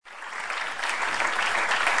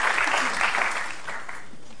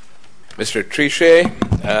Mr. Trichet,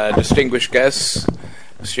 distinguished guests,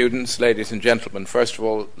 students, ladies and gentlemen, first of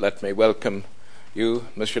all, let me welcome you,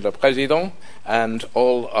 Monsieur le Président, and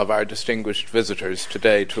all of our distinguished visitors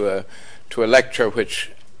today to a lecture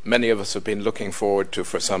which many of us have been looking forward to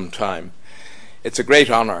for some time. It's a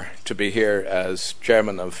great honour to be here as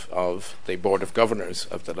chairman of the Board of Governors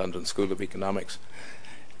of the London School of Economics,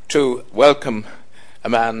 to welcome a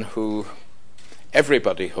man who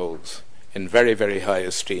everybody holds in very, very high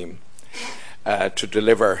esteem, to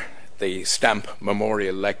deliver the Stamp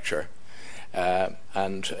Memorial Lecture.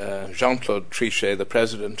 And Jean-Claude Trichet, the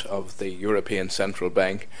President of the European Central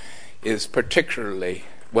Bank, is particularly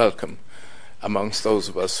welcome amongst those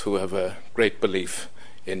of us who have a great belief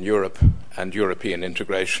in Europe and European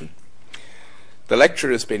integration. The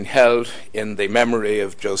lecture has been held in the memory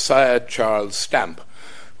of Josiah Charles Stamp,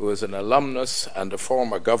 who is an alumnus and a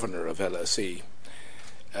former governor of LSE.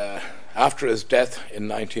 After his death in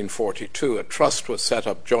 1942, a trust was set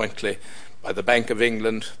up jointly by the Bank of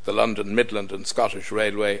England, the London, Midland and Scottish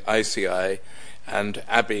Railway, ICI, and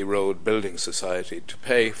Abbey Road Building Society to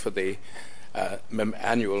pay for the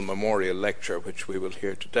annual memorial lecture which we will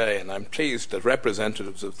hear today. And I'm pleased that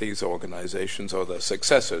representatives of these organisations or their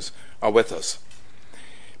successors are with us.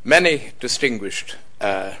 Many distinguished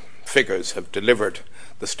figures have delivered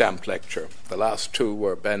the Stamp Lecture. The last two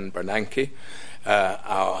were Ben Bernanke,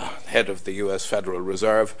 our head of the US Federal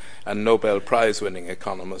Reserve, and Nobel Prize-winning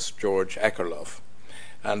economist George Akerlof.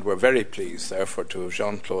 And we're very pleased, therefore, to have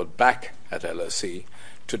Jean-Claude back at LSE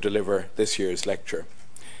to deliver this year's lecture.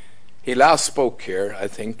 He last spoke here, I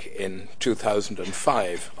think, in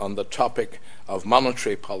 2005 on the topic of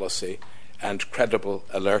monetary policy and credible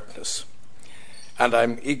alertness. And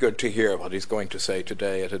I'm eager to hear what he's going to say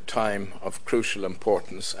today at a time of crucial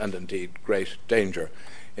importance and indeed great danger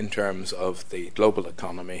in terms of the global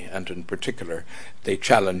economy and in particular the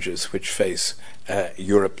challenges which face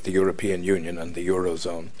Europe, the European Union and the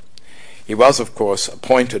Eurozone. He was, of course,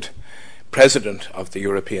 appointed President of the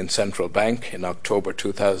European Central Bank in October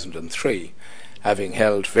 2003, having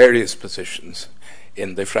held various positions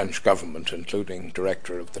in the French government, including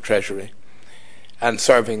Director of the Treasury, and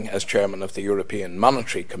serving as Chairman of the European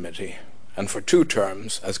Monetary Committee, and for 2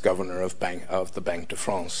 terms as Governor of the Banque de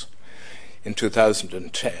France. In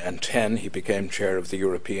 2010, he became Chair of the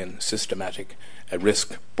European Systematic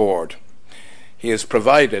Risk Board. He has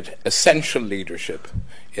provided essential leadership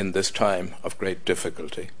in this time of great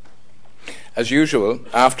difficulty. As usual,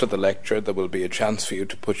 after the lecture, there will be a chance for you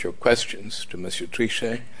to put your questions to Monsieur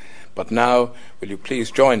Trichet. But now, will you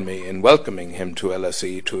please join me in welcoming him to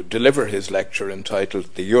LSE to deliver his lecture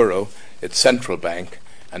entitled The Euro, its Central Bank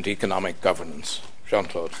and Economic Governance.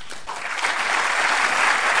 Jean-Claude.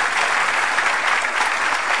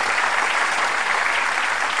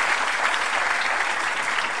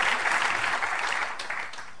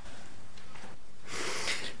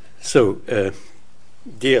 So,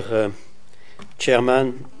 dear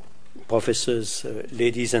Chairman, professors,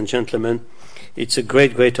 ladies and gentlemen, it's a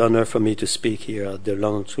great honor for me to speak here at the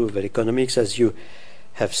London School of Economics. As you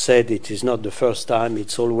have said, it is not the first time.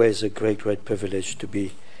 It's always a great privilege to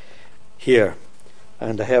be here.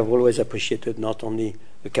 And I have always appreciated not only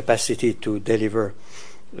the capacity to deliver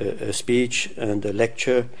a speech and a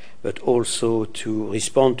lecture, but also to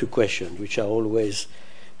respond to questions, which are always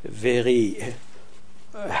very,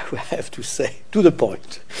 I have to say, to the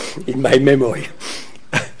point in my memory.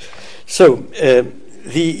 So,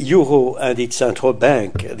 the euro and its central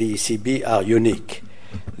bank, the ECB, are unique.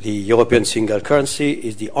 The European single currency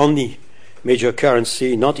is the only major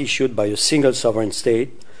currency not issued by a single sovereign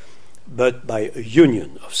state, but by a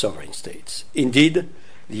union of sovereign states. Indeed,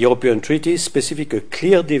 the European treaties specify a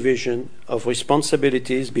clear division of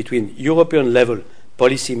responsibilities between European-level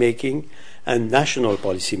policy-making and national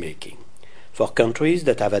policy-making. For countries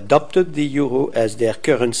that have adopted the euro as their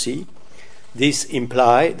currency, this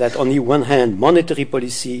implies that on the one hand, monetary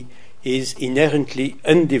policy is inherently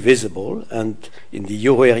indivisible, and in the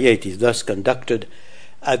euro area it is thus conducted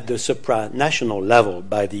at the supranational level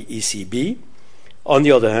by the ECB. On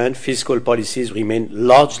the other hand, fiscal policies remain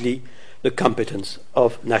largely the competence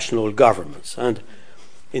of national governments. And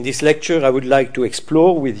in this lecture, I would like to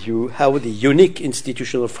explore with you how the unique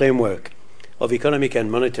institutional framework of economic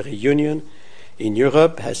and monetary union in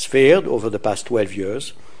Europe has fared over the past 12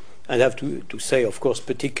 years, and I have to say, of course,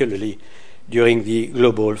 particularly during the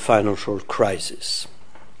global financial crisis.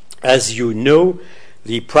 As you know,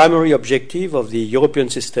 the primary objective of the European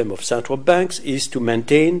system of central banks is to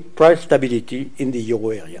maintain price stability in the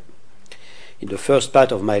euro area. In the first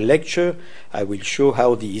part of my lecture, I will show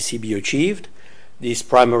how the ECB achieved this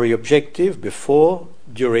primary objective before,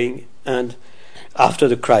 during, and after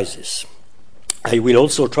the crisis. I will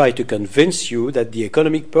also try to convince you that the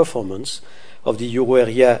economic performance of the euro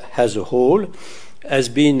area as a whole has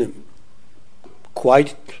been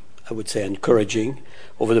quite, I would say, encouraging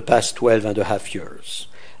over the past 12 and a half years.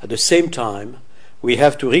 At the same time, we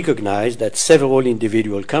have to recognize that several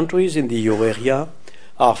individual countries in the euro area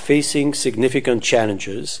are facing significant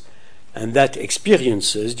challenges, and that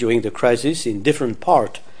experiences during the crisis in different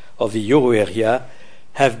parts of the euro area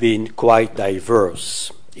have been quite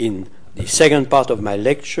diverse. In the second part of my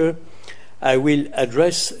lecture, I will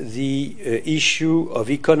address the issue of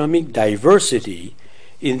economic diversity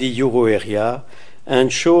in the euro area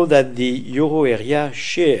and show that the euro area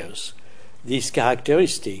shares this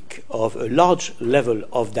characteristic of a large level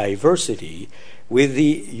of diversity with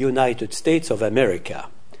the United States of America,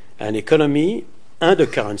 an economy and a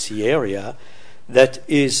currency area that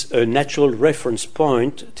is a natural reference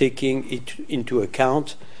point, taking it into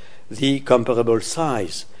account the comparable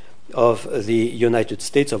size of the United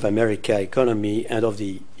States of America economy and of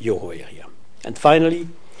the euro area. And finally,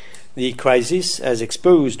 the crisis has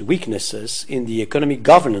exposed weaknesses in the economic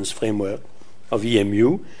governance framework of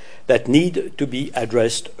EMU that need to be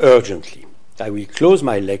addressed urgently. I will close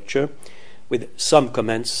my lecture with some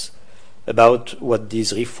comments about what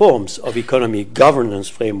these reforms of economic governance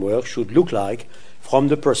framework should look like from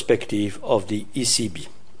the perspective of the ECB.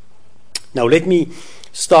 Now let me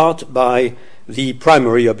start by the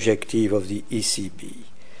primary objective of the ECB.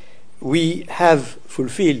 We have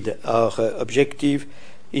fulfilled our objective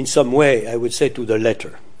in some way, I would say, to the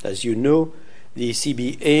letter. As you know, the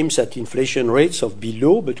ECB aims at inflation rates of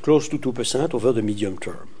below but close to 2% over the medium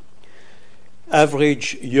term.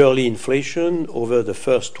 Average yearly inflation over the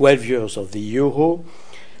first 12 years of the euro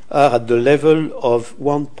are at the level of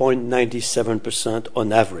 1.97%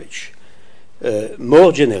 on average.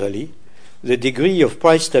 More generally, the degree of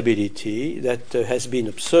price stability that has been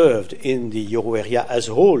observed in the euro area as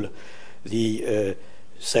a whole,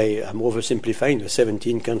 say, I'm oversimplifying, the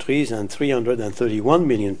 17 countries and 331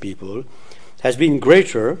 million people, has been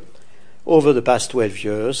greater over the past 12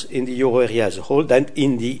 years in the euro area as a whole than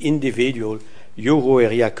in the individual euro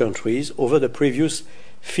area countries over the previous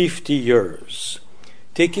 50 years.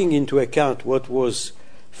 Taking into account what was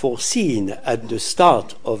foreseen at the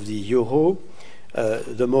start of the euro,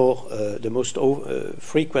 the most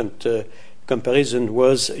frequent comparison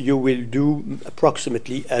was you will do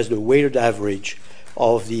approximately as the weighted average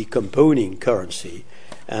of the compounding currency,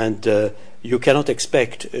 and you cannot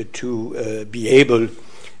expect to be able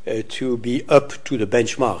to be up to the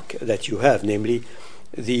benchmark that you have, namely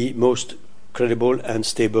the most credible and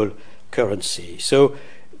stable currency. So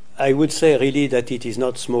I would say really that it is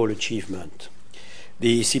not small achievement.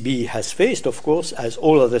 The ECB has faced, of course, as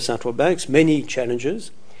all other central banks, many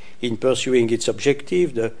challenges in pursuing its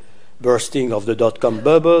objective: the bursting of the dot-com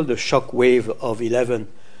bubble, the shock wave of 11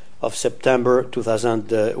 of September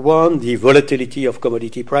 2001, the volatility of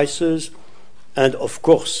commodity prices, and, of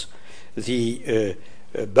course, the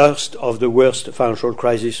burst of the worst financial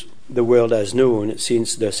crisis the world has known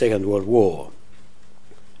since the Second World War.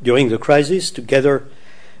 During the crisis, together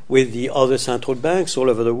with the other central banks all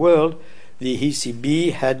over the world, the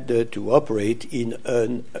ECB had to operate in a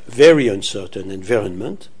very uncertain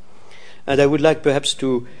environment. And I would like perhaps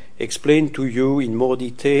to explain to you in more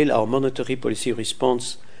detail our monetary policy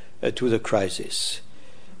response to the crisis.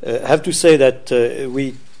 I have to say that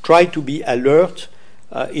we tried to be alert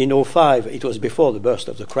in 2005. It was before the burst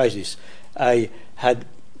of the crisis. I had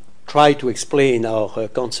tried to explain our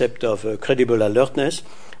concept of credible alertness.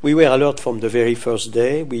 We were alert from the very first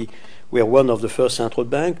day. We were one of the first central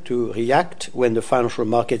banks to react when the financial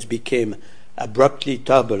markets became abruptly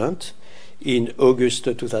turbulent in August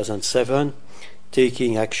 2007,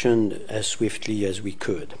 taking action as swiftly as we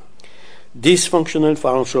could. Dysfunctional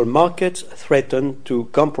financial markets threatened to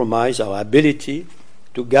compromise our ability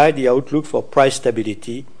to guide the outlook for price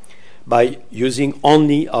stability by using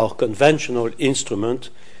only our conventional instrument,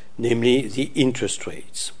 namely the interest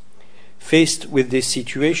rates. Faced with this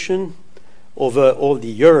situation, over all the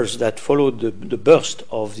years that followed the burst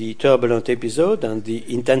of the turbulent episode and the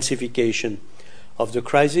intensification of the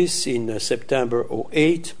crisis in September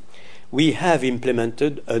 2008, we have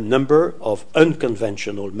implemented a number of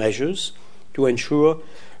unconventional measures to ensure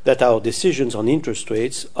that our decisions on interest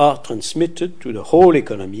rates are transmitted to the whole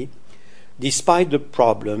economy, despite the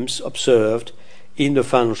problems observed in the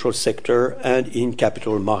financial sector and in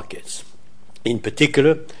capital markets. In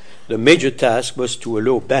particular, the major task was to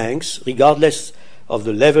allow banks, regardless of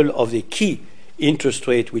the level of the key interest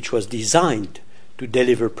rate which was designed to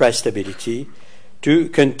deliver price stability, to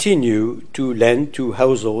continue to lend to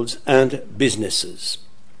households and businesses.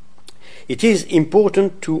 it is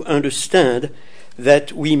important to understand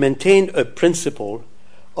that we maintain a principle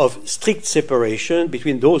of strict separation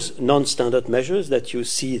between those non-standard measures that you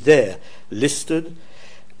see there listed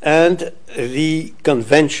and the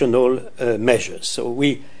conventional measures. So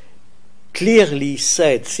we clearly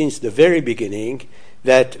said since the very beginning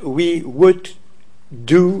that we would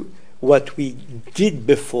do what we did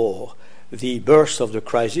before the burst of the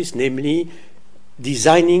crisis, namely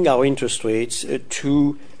designing our interest rates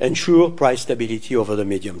to ensure price stability over the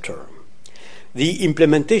medium term. The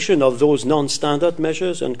implementation of those non-standard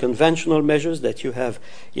measures and conventional measures that you have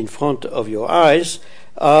in front of your eyes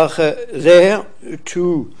are there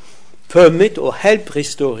to permit or help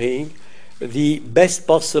restoring the best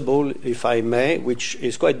possible, if I may, which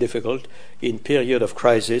is quite difficult in period of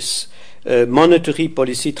crisis, monetary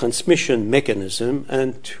policy transmission mechanism,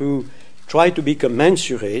 and to try to be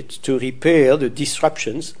commensurate to repair the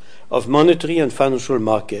disruptions of monetary and financial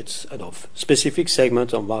markets and of specific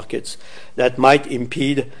segments of markets that might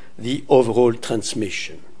impede the overall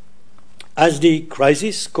transmission. As the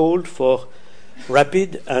crisis called for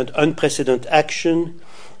rapid and unprecedented action,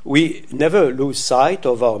 we never lose sight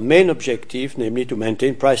of our main objective, namely to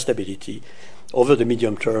maintain price stability over the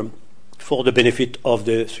medium term for the benefit of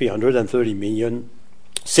the 330 million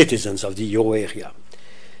citizens of the euro area.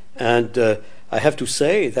 And I have to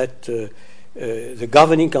say that the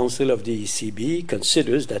Governing Council of the ECB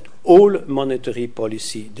considers that all monetary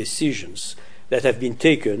policy decisions that have been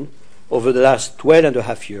taken over the last 12 and a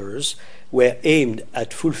half years were aimed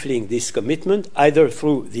at fulfilling this commitment, either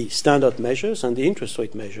through the standard measures and the interest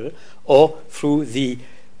rate measure, or through the,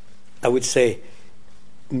 I would say,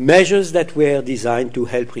 measures that were designed to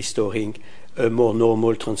help restoring a more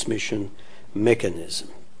normal transmission mechanism.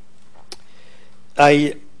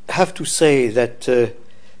 I have to say that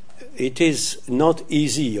it is not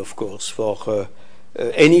easy, of course, for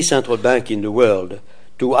any central bank in the world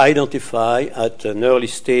to identify at an early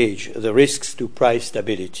stage the risks to price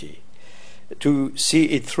stability. To see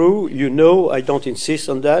it through, you know, I don't insist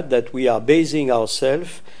on that we are basing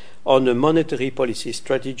ourselves on a monetary policy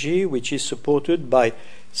strategy which is supported by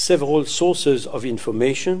several sources of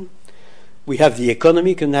information. We have the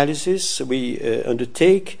economic analysis we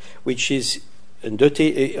undertake, which is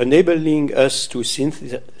enabling us to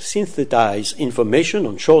synthesize information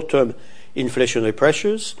on short-term inflationary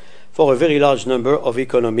pressures for a very large number of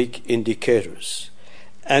economic indicators.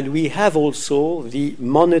 And we have also the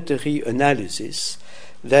monetary analysis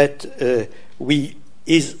that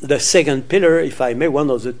is the second pillar, if I may, one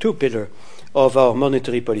of the two pillars of our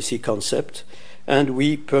monetary policy concept, and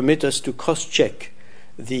we permit us to cross-check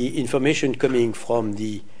the information coming from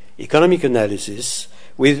the economic analysis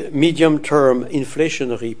with medium-term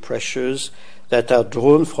inflationary pressures that are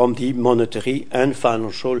drawn from the monetary and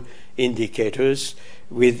financial indicators,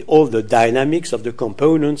 with all the dynamics of the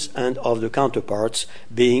components and of the counterparts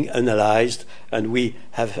being analyzed. And we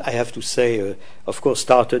have, I have to say, of course,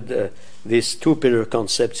 started this two-pillar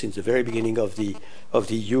concept since the very beginning of the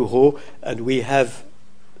euro, and we have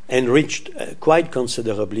enriched quite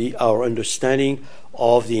considerably our understanding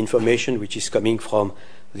of the information which is coming from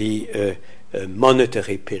the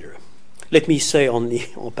monetary pillar. Let me say only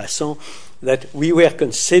en passant that we were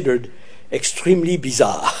considered extremely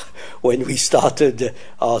bizarre when we started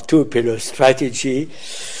our two-pillar strategy.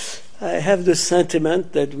 I have the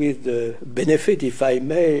sentiment that with the benefit, if I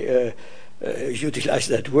may utilize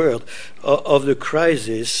that word, of the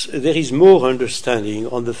crisis, there is more understanding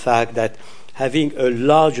on the fact that having a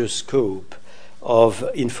larger scope of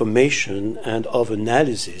information and of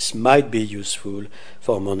analysis might be useful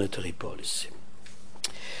for monetary policy.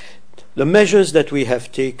 The measures that we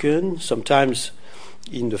have taken, sometimes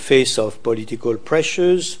in the face of political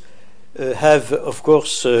pressures, have, of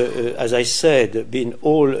course, as I said, been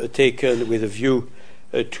all taken with a view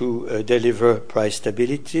to deliver price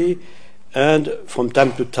stability, and from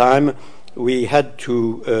time to time we had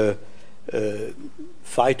to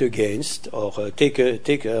fight against or take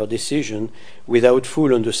a decision without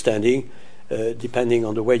full understanding, depending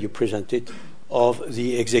on the way you present it, of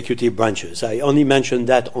the executive branches. I only mention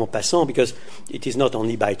that en passant because it is not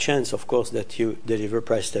only by chance, of course, that you deliver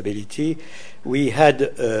price stability. We had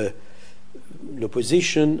the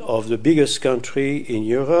position of the biggest country in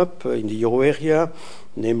Europe, in the euro area,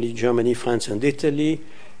 namely Germany, France, and Italy.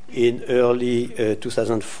 In early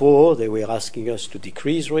 2004, they were asking us to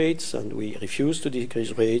decrease rates, and we refused to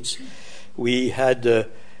decrease rates. We had,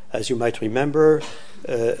 as you might remember,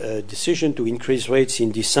 a decision to increase rates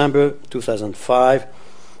in December 2005,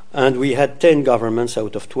 and we had 10 governments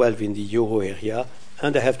out of 12 in the euro area.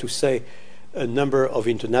 And I have to say, a number of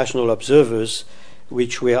international observers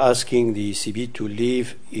which were asking the ECB to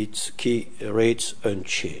leave its key rates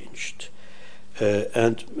unchanged.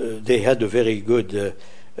 And they had a very good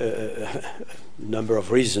number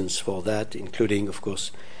of reasons for that, including, of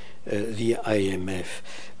course, the IMF.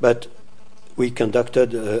 But we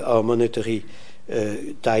conducted our monetary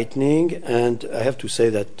tightening, and I have to say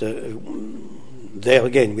that there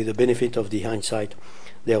again, with the benefit of the hindsight,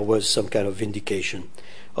 there was some kind of vindication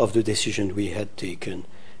of the decision we had taken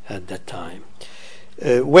at that time.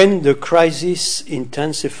 When the crisis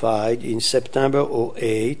intensified in September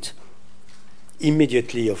 2008,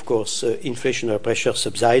 immediately, of course, inflationary pressure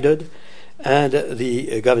subsided, and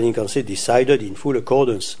the Governing Council decided, in full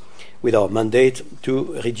accordance with our mandate,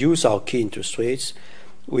 to reduce our key interest rates.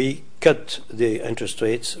 We cut the interest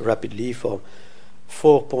rates rapidly from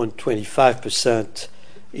 4.25%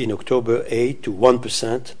 in October 8 to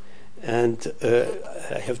 1%. And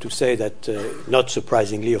I have to say that, not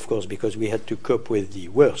surprisingly, of course, because we had to cope with the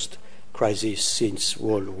worst crisis since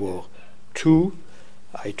World War II.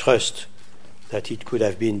 I trust that it could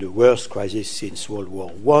have been the worst crisis since World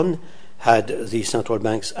War I had the central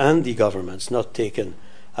banks and the governments not taken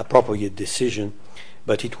appropriate decision.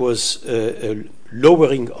 But it was a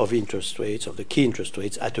lowering of interest rates, of the key interest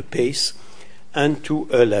rates, at a pace and to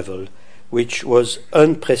a level which was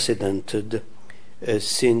unprecedented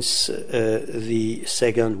since the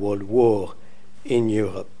Second World War in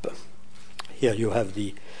Europe. Here you have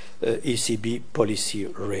the ECB policy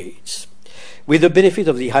rates. With the benefit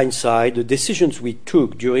of the hindsight, the decisions we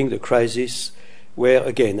took during the crisis were,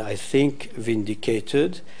 again, I think,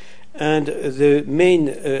 vindicated. And the main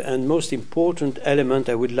and most important element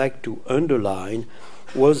I would like to underline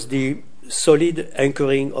was the solid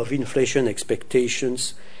anchoring of inflation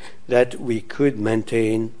expectations that we could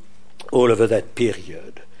maintain all over that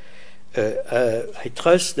period. I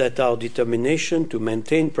trust that our determination to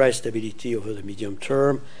maintain price stability over the medium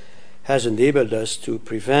term has enabled us to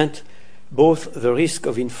prevent both the risk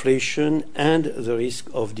of inflation and the risk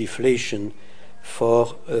of deflation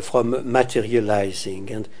from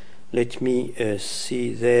materializing. And let me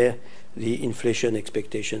see there the inflation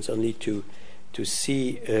expectations, only to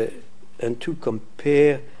see and to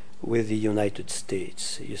compare with the United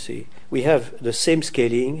States. You see, we have the same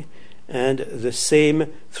scaling and the same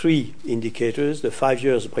three indicators: the 5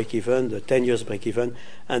 years break-even, the 10 years break-even,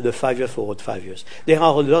 and the 5 year forward 5 years. There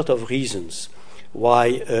are a lot of reasons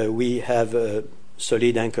why we have a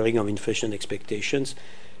solid anchoring of inflation expectations.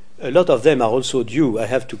 A lot of them are also due, I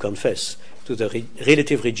have to confess, to the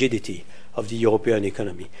relative rigidity of the European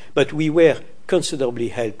economy. But we were considerably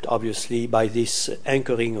helped, obviously, by this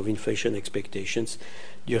anchoring of inflation expectations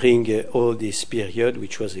during all this period,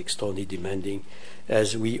 which was extraordinarily demanding,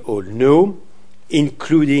 as we all know,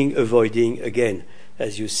 including avoiding, again,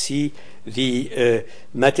 as you see, the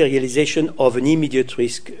materialization of an immediate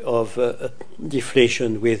risk of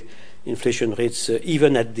deflation, with inflation rates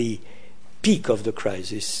even at the peak of the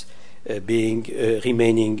crisis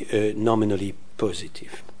remaining nominally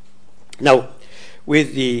positive. Now,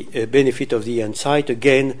 with the benefit of the hindsight,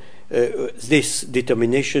 again, this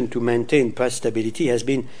determination to maintain price stability has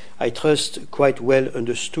been, I trust, quite well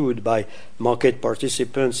understood by market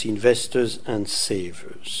participants, investors, and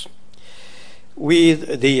savers.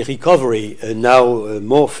 With the recovery now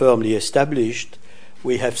more firmly established,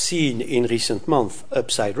 we have seen in recent months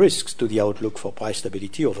upside risks to the outlook for price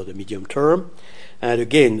stability over the medium term. And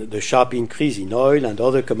again, the sharp increase in oil and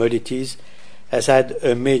other commodities has had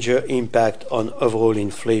a major impact on overall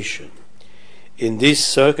inflation. In these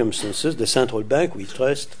circumstances, the central bank, we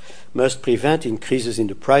trust, must prevent increases in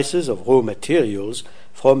the prices of raw materials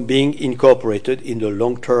from being incorporated in the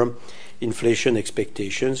long-term inflation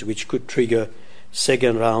expectations, which could trigger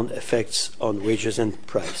second-round effects on wages and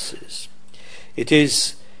prices. It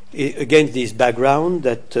is against this background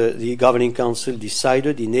that the Governing Council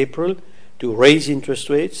decided in April to raise interest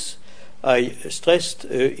rates. I stressed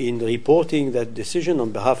in reporting that decision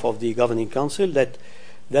on behalf of the Governing Council that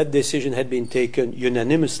that decision had been taken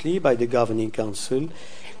unanimously by the Governing Council.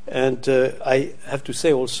 And I have to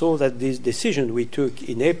say also that this decision we took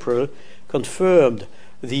in April confirmed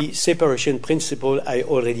the separation principle I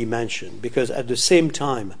already mentioned, because at the same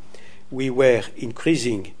time we were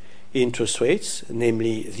increasing interest rates,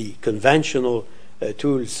 namely the conventional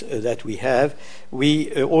tools that we have,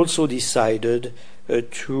 we also decided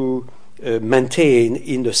to maintain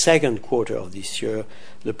in the second quarter of this year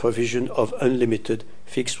the provision of unlimited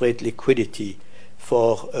fixed-rate liquidity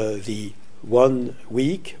for the 1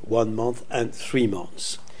 week, 1 month, and 3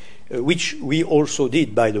 months, which we also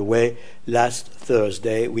did, by the way, last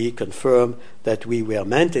Thursday. We confirmed that we were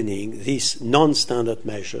maintaining these non-standard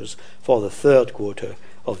measures for the third quarter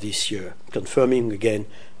of this year, confirming again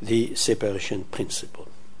the separation principle.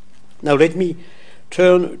 Now let me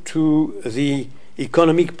turn to the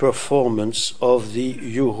economic performance of the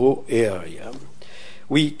euro area.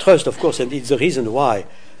 We trust, of course, and it's the reason why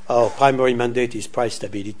our primary mandate is price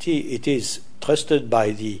stability. It is trusted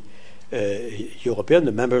by the European,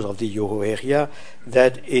 the members of the euro area,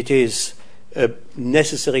 that it is a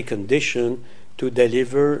necessary condition to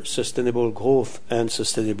deliver sustainable growth and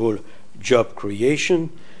sustainable job creation.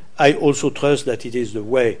 I also trust that it is the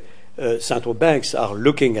way central banks are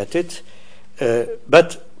looking at it.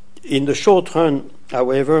 But in the short run,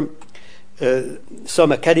 however,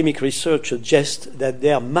 some academic research suggests that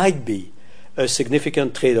there might be a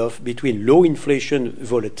significant trade-off between low inflation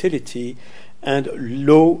volatility and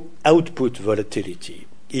low output volatility.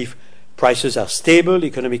 If prices are stable,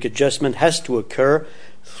 economic adjustment has to occur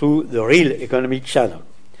through the real economic channel.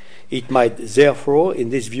 It might therefore,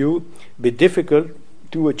 in this view, be difficult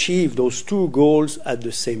to achieve those two goals at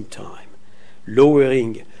the same time,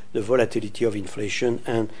 lowering the volatility of inflation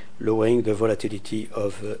and lowering the volatility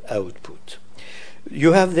of output.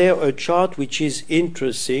 You have there a chart which is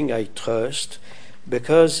interesting, I trust,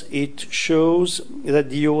 because it shows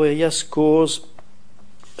that the euro area scores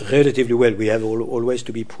relatively well. We have always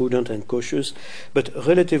to be prudent and cautious, but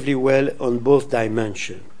relatively well on both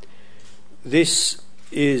dimensions. This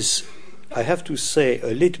is, I have to say,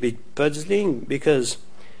 a little bit puzzling because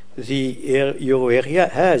the euro area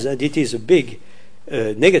has, and it is a big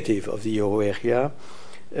negative of the euro area,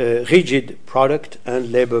 rigid product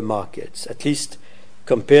and labor markets, at least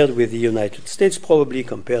compared with the United States, probably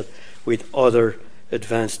compared with other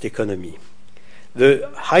advanced economies. The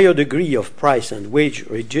higher degree of price and wage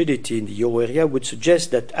rigidity in the euro area would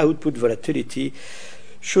suggest that output volatility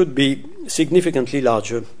should be significantly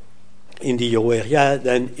larger in the euro area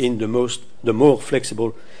than in the more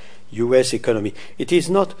flexible US economy. It is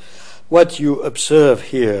not what you observe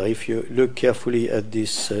here. If you look carefully at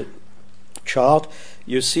this chart,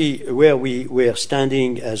 you see where we were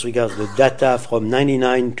standing as regards the data from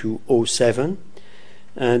 99 to 07,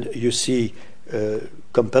 and you see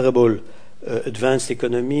comparable advanced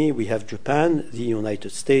economy. We have Japan, the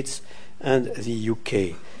United States, and the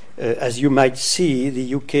UK. As you might see,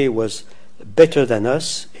 the UK was better than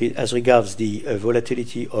us as regards the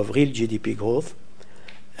volatility of real GDP growth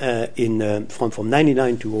from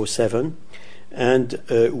 99 to 07, and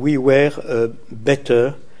we were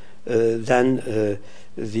better than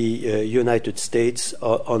the United States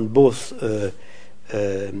on both,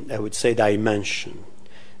 I would say, dimension.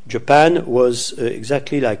 Japan was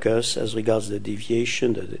exactly like us as regards the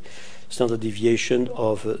deviation, the standard deviation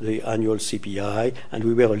of the annual CPI, and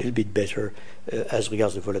we were a little bit better as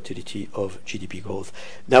regards the volatility of GDP growth.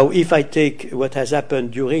 Now, if I take what has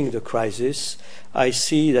happened during the crisis, I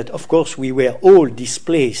see that, of course, we were all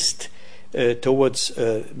displaced towards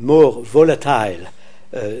more volatile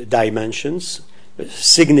dimensions,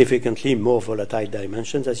 significantly more volatile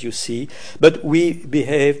dimensions, as you see, but we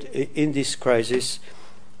behaved in this crisis,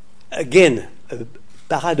 again,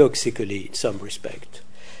 paradoxically in some respect,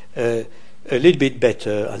 a little bit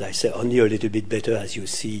better, as I say, only a little bit better, as you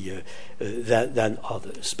see, than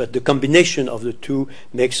others. But the combination of the two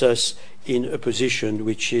makes us in a position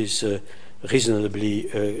which is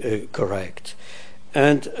reasonably correct.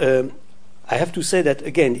 And I have to say that,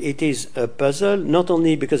 again, it is a puzzle, not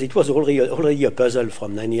only because it was already a puzzle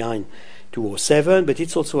from 99 to 07, but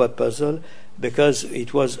it's also a puzzle because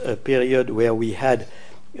it was a period where we had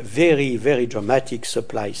very, very dramatic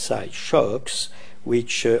supply-side shocks,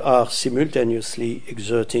 which are simultaneously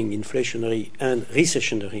exerting inflationary and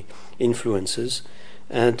recessionary influences,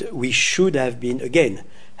 and we should have been, again,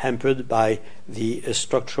 hampered by the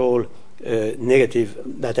structural negative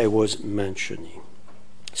that I was mentioning.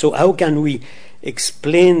 So how can we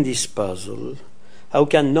explain this puzzle? How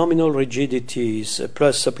can nominal rigidities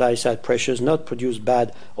plus supply-side pressures not produce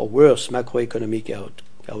bad or worse macroeconomic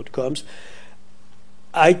outcomes?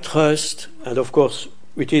 I trust, and of course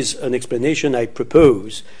it is an explanation I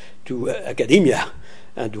propose to academia,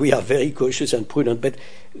 and we are very cautious and prudent, but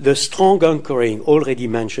the strong anchoring already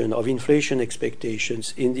mentioned of inflation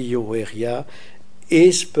expectations in the euro area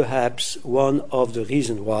is perhaps one of the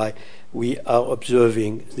reasons why we are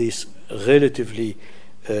observing this relatively,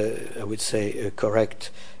 I would say,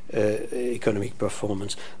 correct economic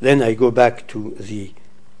performance. Then I go back to the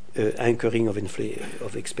anchoring of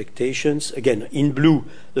expectations. Again, in blue,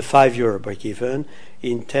 the 5-year break-even.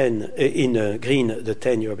 In green, the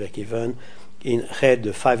 10-year break-even. In red,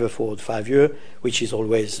 the 5-year forward 5-year, which is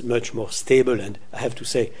always much more stable, and I have to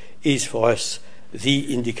say is for us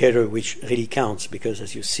the indicator which really counts, because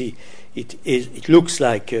as you see, it looks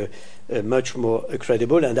like much more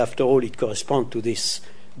credible. And after all, it corresponds to this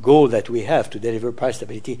goal that we have to deliver price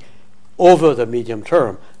stability over the medium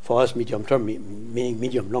term. For us, medium term meaning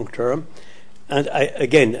medium-long term. And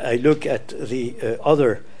I look at the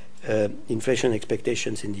other inflation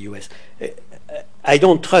expectations in the U.S. I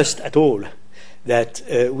don't trust at all that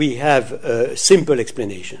we have a simple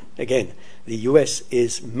explanation. Again, the U.S.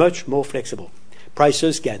 is much more flexible.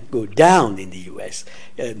 Prices can go down in the U.S.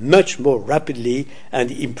 Much more rapidly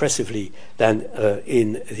and impressively than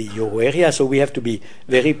in the euro area, so we have to be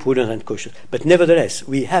very prudent and cautious. But nevertheless,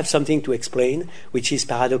 we have something to explain, which is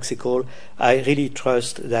paradoxical. I really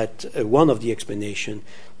trust that one of the explanations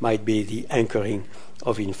might be the anchoring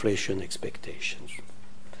of inflation expectations.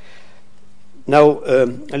 Now,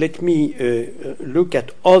 let me look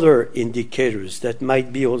at other indicators that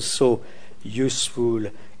might be also useful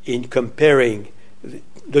in comparing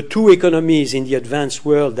the two economies in the advanced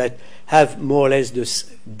world that have more or less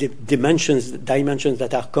the dimensions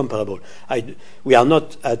that are comparable. We are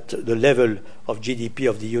not at the level of GDP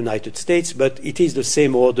of the United States, but it is the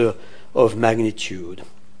same order of magnitude.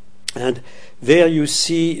 And there you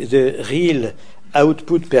see the real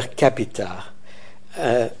output per capita.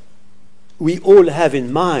 We all have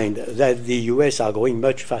in mind that the US are growing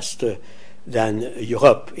much faster than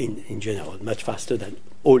Europe in general, much faster than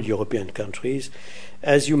all European countries.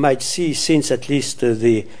 As you might see, since at least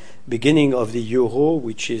the beginning of the euro,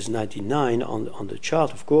 which is 99 on the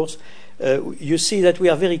chart, of course, you see that we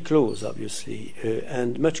are very close, obviously,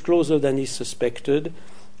 and much closer than is suspected,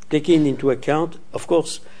 taking into account, of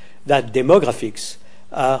course, that demographics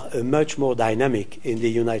are much more dynamic in the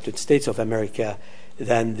United States of America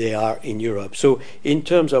than they are in Europe. So in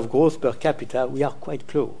terms of growth per capita, we are quite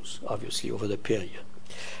close, obviously, over the period.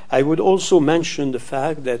 I would also mention the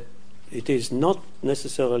fact that it is not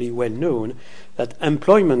necessarily well known that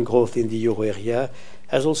employment growth in the euro area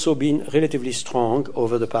has also been relatively strong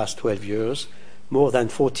over the past 12 years. More than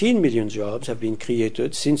 14 million jobs have been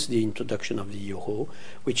created since the introduction of the euro,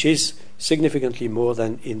 which is significantly more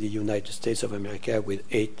than in the United States of America with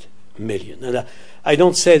 8 million. And I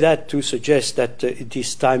don't say that to suggest that it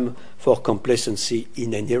is time for complacency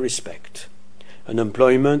in any respect.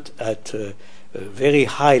 Unemployment at a very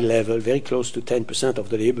high level, very close to 10% of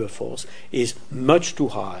the labor force, is much too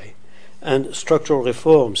high. And structural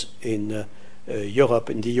reforms in Europe,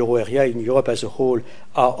 in the euro area, in Europe as a whole,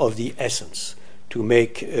 are of the essence to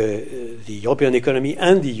make the European economy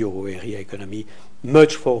and the euro area economy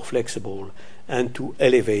much more flexible and to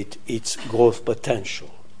elevate its growth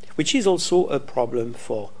potential, which is also a problem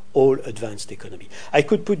for all advanced economy. I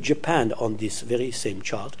could put Japan on this very same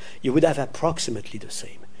chart. You would have approximately the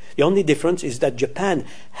same. The only difference is that Japan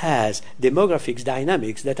has demographics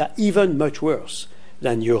dynamics that are even much worse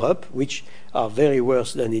than Europe, which are very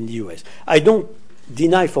worse than in the US. I don't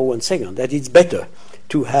deny for 1 second that it's better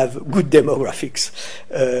to have good demographics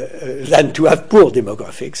than to have poor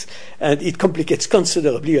demographics. And it complicates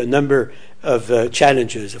considerably a number of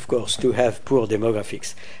challenges, of course, to have poor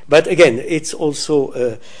demographics. But again, it's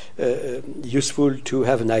also useful to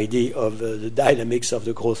have an idea of the dynamics of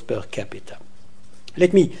the growth per capita.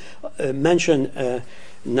 Let me mention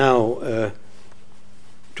now,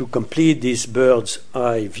 to complete this bird's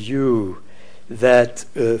eye view, that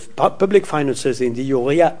public finances in the euro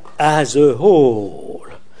area as a whole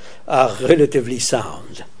are relatively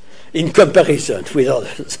sound in comparison with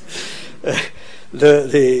others.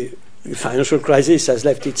 The financial crisis has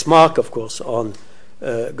left its mark, of course, on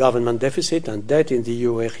government deficit and debt in the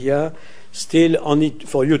euro area. Still, only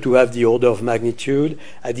for you to have the order of magnitude,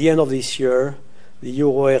 at the end of this year, the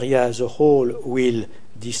euro area as a whole will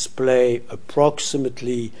display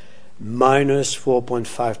approximately minus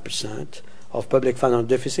 4.5% of public financial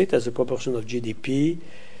deficit as a proportion of GDP.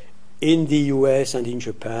 In the US and in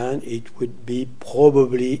Japan, it would be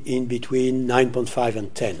probably in between 9.5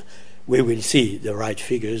 and 10. We will see the right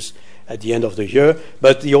figures at the end of the year,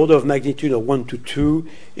 but the order of magnitude of 1 to 2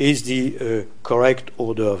 is the correct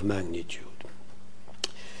order of magnitude.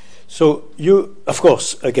 So you, of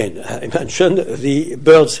course, again, I mentioned the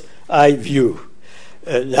bird's eye view.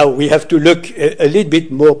 Now we have to look a little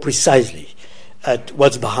bit more precisely at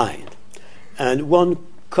what's behind. And one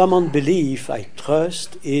common belief, I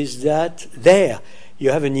trust, is that there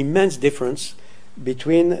you have an immense difference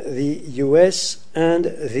between the US and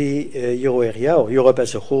the euro area, or Europe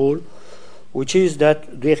as a whole, which is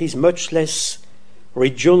that there is much less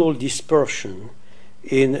regional dispersion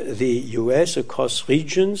in the US across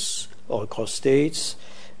regions or across states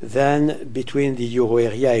than between the euro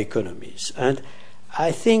area economies. And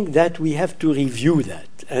I think that we have to review that,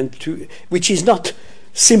 and which is not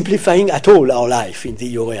simplifying at all our life in the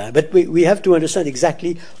euro area. But we have to understand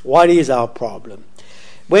exactly what is our problem.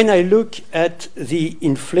 When I look at the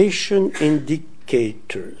inflation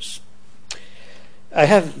indicators, I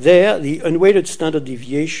have there the unweighted standard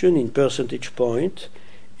deviation in percentage point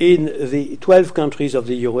in the 12 countries of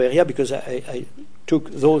the euro area, because I took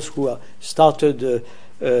those who started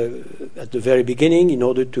at the very beginning in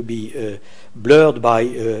order to be blurred by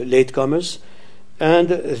latecomers, and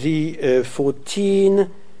the 14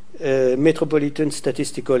 metropolitan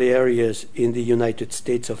statistical areas in the United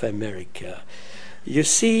States of America. You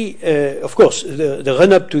see, of course, the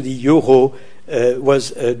run-up to the euro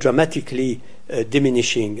was dramatically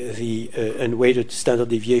diminishing the unweighted standard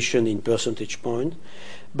deviation in percentage point,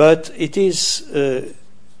 but it is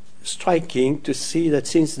striking to see that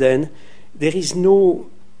since then there is no,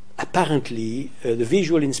 apparently, the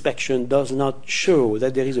visual inspection does not show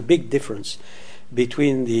that there is a big difference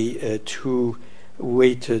between the two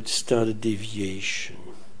weighted standard deviation.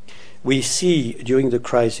 We see during the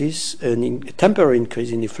crisis a temporary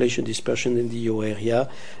increase in inflation dispersion in the euro area,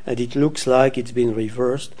 and it looks like it's been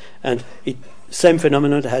reversed. And same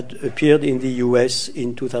phenomenon had appeared in the US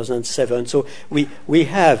in 2007. So we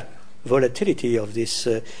have volatility of this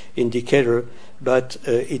indicator, but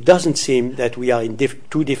it doesn't seem that we are in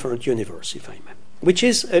two different universes, if I may, which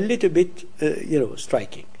is a little bit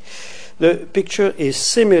striking. The picture is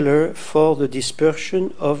similar for the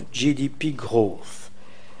dispersion of GDP growth.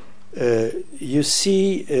 You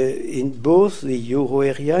see in both the euro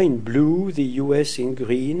area in blue, the US in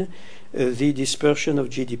green, the dispersion of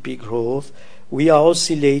GDP growth. We are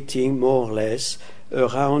oscillating more or less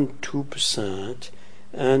around 2%,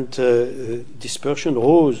 and dispersion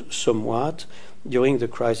rose somewhat during the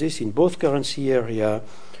crisis in both currency area,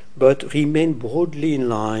 but remained broadly in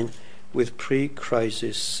line with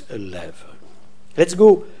pre-crisis level. Let's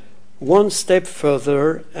go one step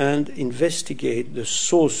further and investigate the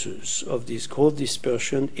sources of this growth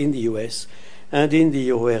dispersion in the US and in the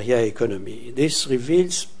euro area economy. This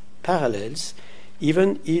reveals parallels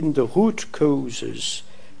even in the root causes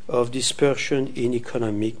of dispersion in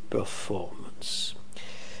economic performance.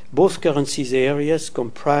 Both currencies areas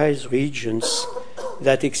comprise regions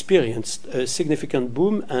that experienced a significant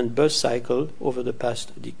boom and bust cycle over the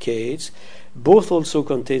past decades. Both also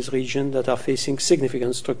contains regions that are facing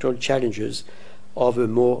significant structural challenges of a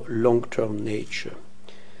more long-term nature.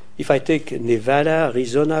 If I take Nevada,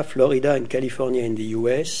 Arizona, Florida, and California in the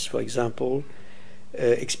US, for example,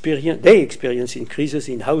 they experience increases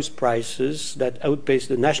in house prices that outpace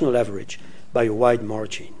the national average by a wide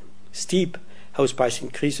margin. Steep house price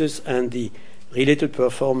increases and the related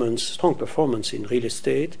strong performance in real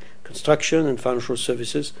estate, construction, and financial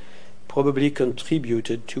services probably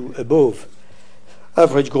contributed to above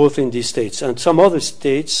average growth in these states. And some other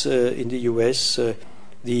states in the US,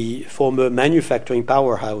 the former manufacturing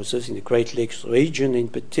powerhouses in the Great Lakes region in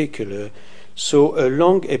particular, saw a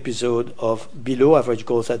long episode of below average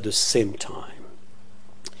growth at the same time.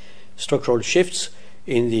 Structural shifts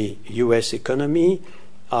in the US economy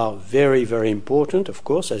are very, very important, of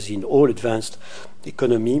course, as in all advanced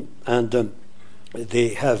economy, and they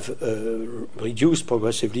have reduced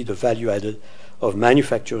progressively the value added of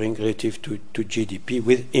manufacturing relative to GDP,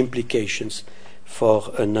 with implications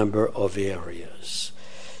for a number of areas.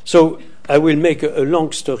 So I will make a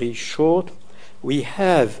long story short. We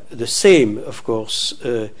have the same, of course,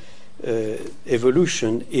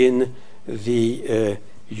 evolution in the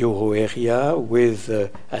euro area with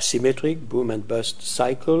asymmetric boom and bust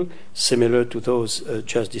cycle, similar to those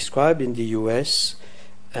just described in the US,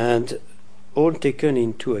 and all taken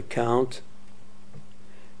into account,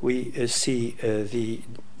 we see the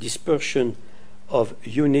dispersion of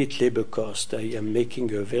unit labor cost. I am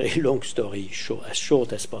making a very long story as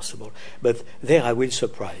short as possible, but there I will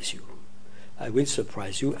surprise you. I will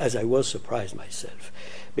surprise you, as I was surprised myself.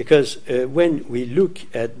 Because when we look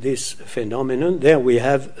at this phenomenon, there we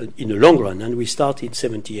have, in the long run, and we start in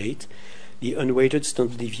 78, the unweighted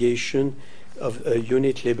standard deviation of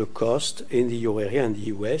unit labor cost in the euro area and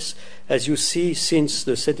the US. As you see, since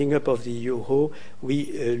the setting up of the euro,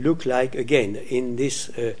 we look like, again, in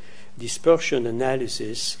this dispersion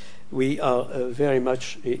analysis, we are very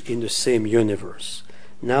much in the same universe.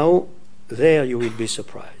 Now, there you will be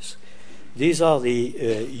surprised. These are the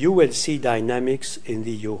ULC dynamics in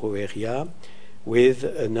the euro area with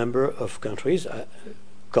a number of countries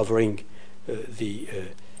covering the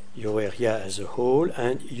euro area as a whole.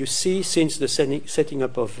 And you see, since the setting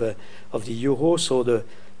up of the euro, so the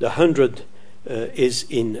 100 is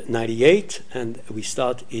in 98, and we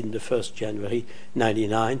start in the 1st January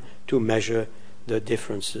 99 to measure the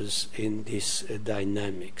differences in these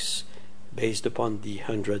dynamics. based upon the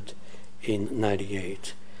 100 in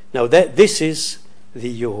 98. Now, this is the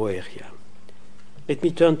euro area. Let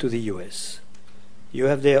me turn to the US. You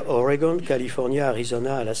have there Oregon, California,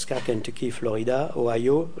 Arizona, Alaska, Kentucky, Florida,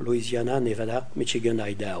 Ohio, Louisiana, Nevada, Michigan,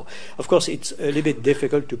 Idaho. Of course, it's a little bit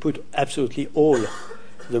difficult to put absolutely all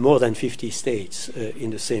the more than 50 states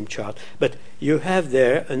in the same chart, but you have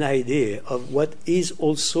there an idea of what is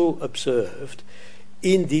also observed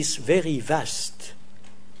in this very vast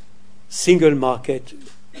single market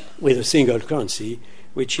with a single currency,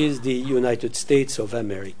 which is the United States of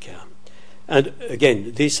America. And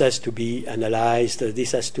again, this has to be analyzed,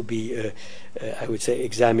 this has to be, I would say,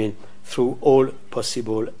 examined through all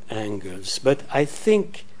possible angles. But I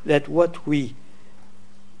think that what we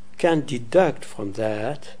can deduct from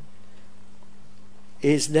that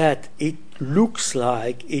is that it looks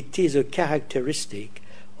like it is a characteristic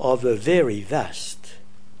of a very vast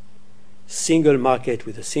single market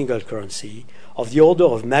with a single currency of the order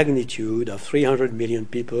of magnitude of 300 million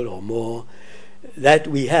people or more that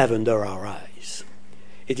we have under our eyes.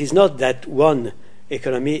 It is not that one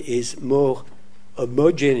economy is more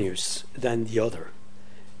homogeneous than the other.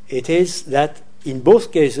 It is that in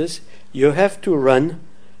both cases you have to run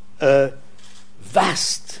a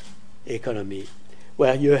vast economy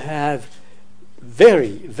where you have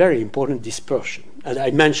very, very important dispersion. And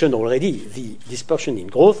I mentioned already the dispersion in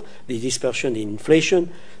growth, the dispersion in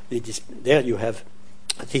inflation. There you have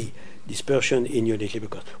the dispersion in unit labor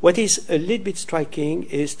cost. What is a little bit striking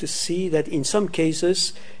is to see that in some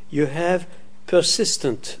cases you have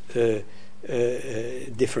persistent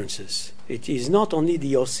differences. It is not only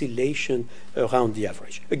the oscillation around the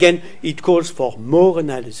average. Again, it calls for more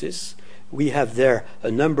analysis. We have there a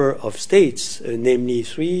number of states, namely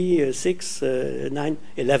 3, 6, 9,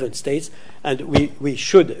 11 states, and we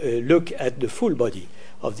should look at the full body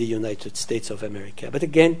of the United States of America. But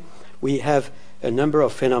again, we have a number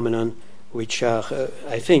of phenomena which are,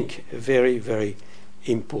 I think, very, very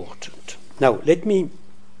important. Now, let me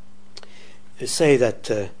say that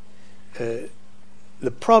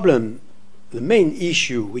the problem, the main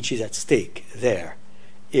issue which is at stake there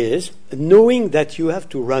is knowing that you have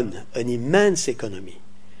to run an immense economy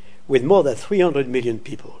with more than 300 million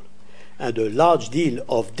people and a large deal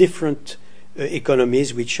of different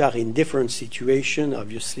economies which are in different situations,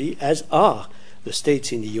 obviously, as are the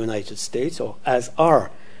states in the United States or as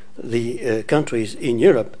are the countries in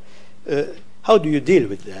Europe. How do you deal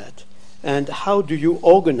with that? And how do you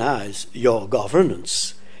organize your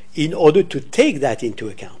governance in order to take that into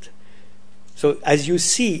account? So as you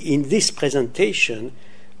see in this presentation,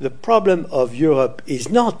 the problem of Europe is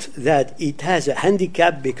not that it has a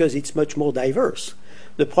handicap because it's much more diverse.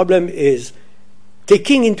 The problem is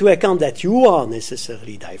taking into account that you are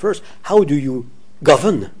necessarily diverse. How do you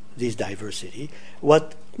govern this diversity?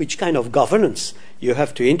 Which kind of governance you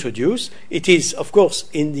have to introduce? It is, of course,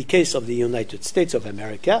 in the case of the United States of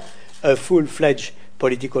America, a full-fledged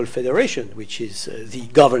political federation, which is the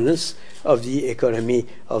governance of the economy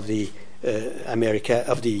of the America,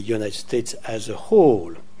 of the United States as a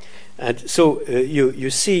whole. And so you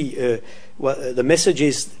see the message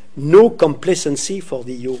is no complacency for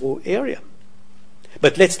the euro area.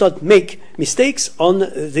 But let's not make mistakes on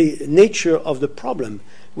the nature of the problem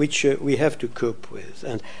which we have to cope with.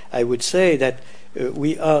 And I would say that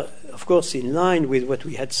we are, of course, in line with what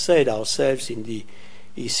we had said ourselves in the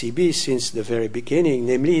ECB since the very beginning,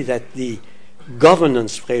 namely that the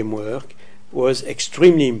governance framework was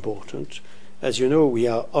extremely important. As you know, we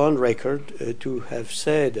are on record to have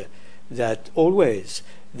said that always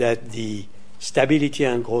that the Stability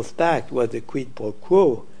and Growth Pact was the quid pro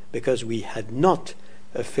quo because we had not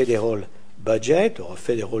a federal budget or a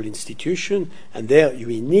federal institution, and there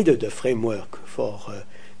we needed a framework for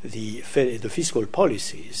the fiscal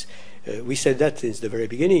policies. We said that since the very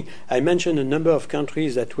beginning. I mentioned a number of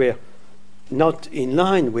countries that were not in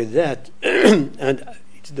line with that, and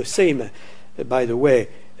it's the same, by the way,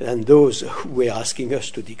 and those who were asking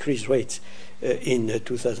us to decrease rates in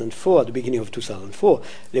 2004, at the beginning of 2004,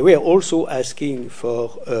 they were also asking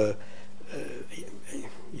for,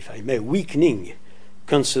 if I may, weakening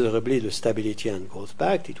considerably the Stability and Growth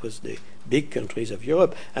Pact. It was the big countries of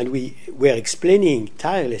Europe, and we were explaining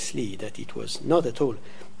tirelessly that it was not at all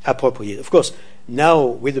appropriate. Of course, now,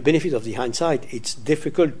 with the benefit of the hindsight, it's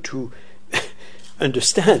difficult to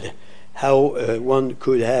understand how one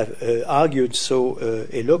could have argued so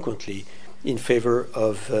eloquently in favor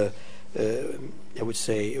of, I would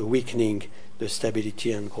say, weakening the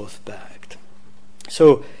Stability and Growth Pact.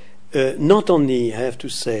 So, not only, I have to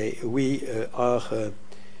say, we are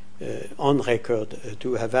on record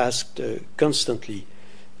to have asked constantly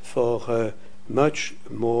for much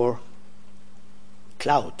more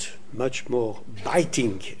clout, much more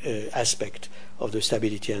biting aspect of the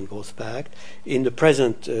Stability and Growth Pact. In the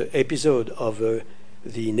present episode of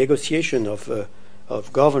the negotiation of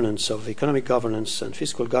governance, of economic governance and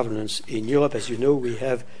fiscal governance in Europe, as you know, we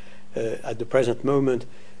have at the present moment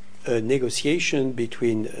a negotiation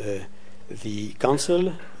between the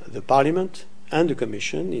Council, the Parliament, and the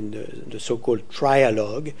Commission in the so-called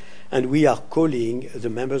trialogue, and we are calling the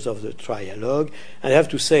members of the trialogue. And I have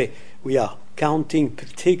to say, we are counting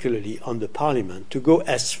particularly on the Parliament to go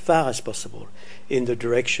as far as possible in the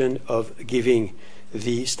direction of giving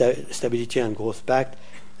the Stability and Growth Pact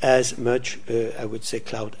as much, I would say,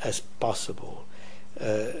 clout as possible.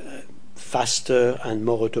 Faster and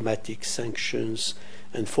more automatic sanctions,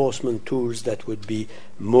 enforcement tools that would be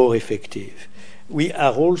more effective. We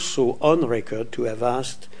are also on record to have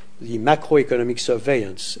asked the macroeconomic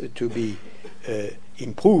surveillance to be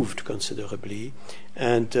improved considerably,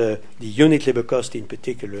 and the unit labor cost in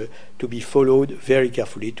particular to be followed very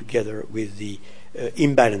carefully together with the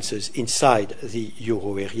imbalances inside the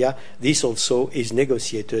euro area. This also is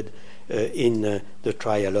negotiated in the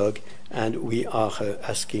trialogue, and we are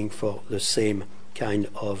asking for the same kind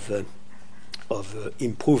of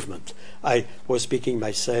improvement. I was speaking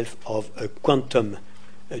myself of a quantum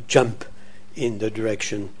jump in the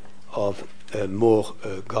direction of more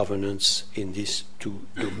governance in these two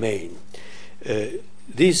domains.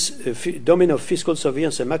 This domain of fiscal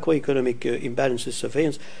surveillance and macroeconomic imbalances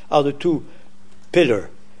surveillance are the two pillars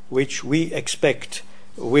which we expect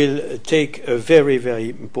will take a very, very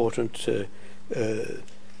important,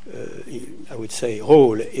 I would say,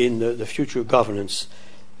 role in the future governance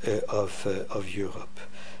of Europe.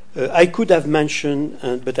 I could have mentioned,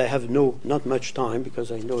 but I have not much time,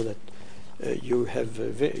 because I know that you have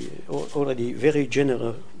already very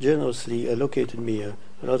generously allocated me a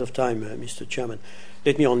lot of time, Mr. Chairman.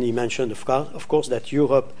 Let me only mention, of course, that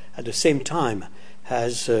Europe at the same time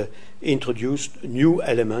has introduced new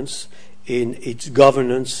elements in its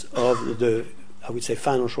governance of the, I would say,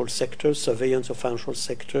 financial sector, surveillance of financial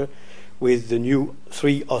sector, with the new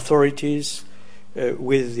three authorities,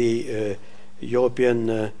 with the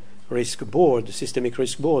European Risk Board, the Systemic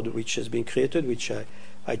Risk Board, which has been created, which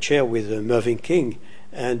I chair with Mervyn King.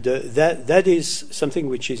 And that is something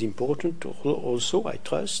which is important also, I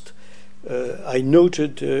trust. I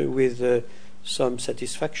noted with some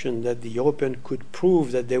satisfaction that the Europeans could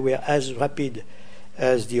prove that they were as rapid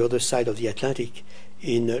as the other side of the Atlantic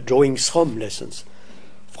in drawing some lessons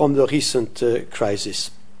from the recent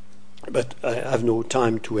crisis. But I have no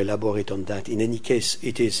time to elaborate on that. In any case,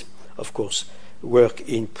 it is, of course, work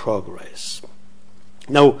in progress.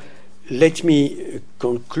 Now, let me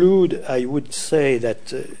conclude. I would say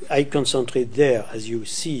that I concentrate there, as you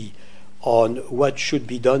see, on what should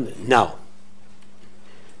be done now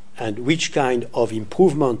and which kind of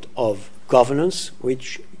improvement of governance,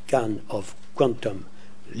 which kind of quantum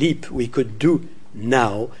leap we could do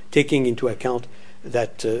now, taking into account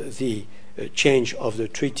that the change of the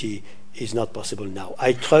treaty is not possible now.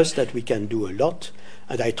 I trust that we can do a lot,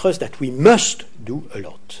 and I trust that we must do a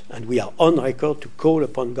lot. And we are on record to call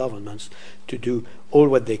upon governments to do all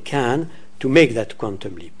what they can to make that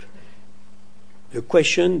quantum leap. The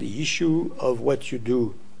question, the issue of what you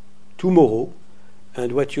do tomorrow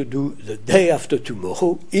and what you do the day after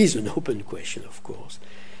tomorrow is an open question, of course,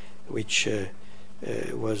 which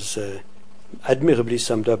was admirably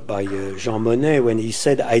summed up by Jean Monnet when he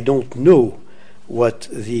said, "I don't know what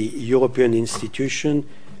the European institution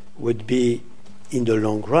would be in the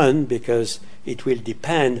long run, because it will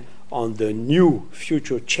depend on the new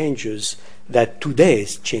future changes that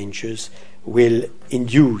today's changes will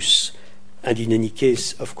induce." And in any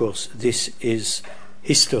case, of course, this is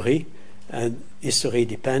history, and history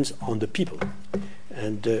depends on the people.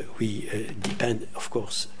 And we depend, of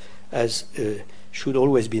course, as should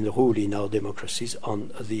always be the rule in our democracies,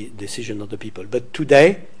 on the decision of the people. But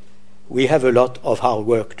today, we have a lot of hard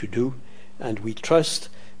work to do, and we trust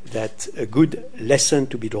that a good lesson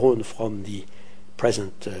to be drawn from the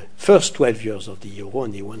present first 12 years of the euro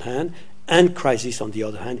on the one hand, and crisis on the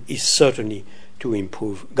other hand, is certainly to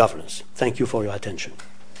improve governance. Thank you for your attention.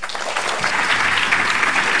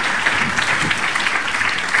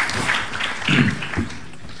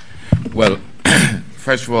 Well,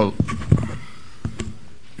 first of all,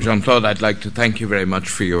 Jean-Claude, I'd like to thank you very much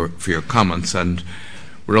for your comments, and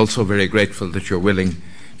we're also very grateful that you're willing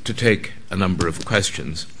to take a number of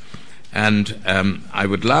questions. And I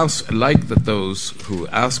would like that those who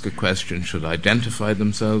ask a question should identify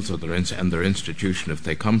themselves or their institution if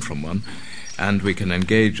they come from one, and we can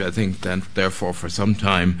engage, I think, then, therefore, for some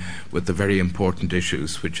time with the very important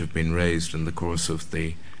issues which have been raised in the course of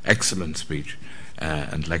the excellent speech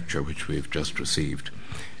and lecture which we've just received.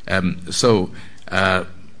 There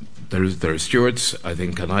are stewards, I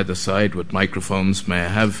think, on either side with microphones. May I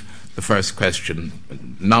have the first question?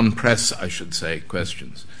 Non-press, I should say,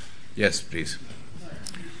 questions. Yes, please.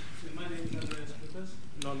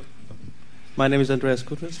 My name is Andreas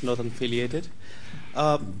Kutras, not affiliated.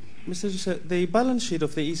 Mr. Trichet, the balance sheet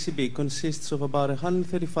of the ECB consists of about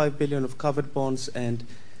 135 billion of covered bonds and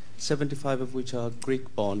 75 of which are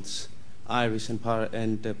Greek bonds, Irish and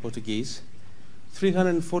Portuguese,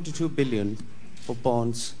 342 billion for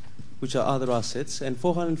bonds which are other assets, and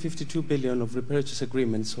 452 billion of repurchase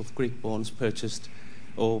agreements of Greek bonds purchased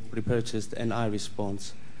or repurchased and Irish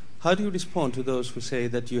bonds. How do you respond to those who say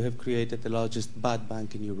that you have created the largest bad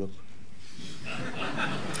bank in Europe?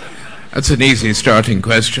 That's an easy starting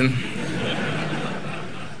question.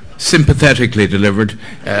 Sympathetically delivered.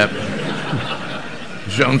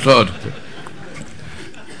 Jean-Claude.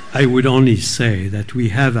 I would only say that we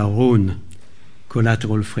have our own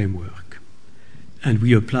collateral framework, and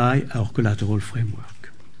we apply our collateral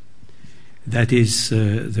framework. That is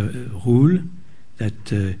the rule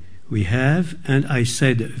that we have, and I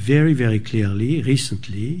said very, very clearly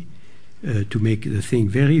recently, to make the thing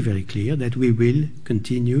very, very clear, that we will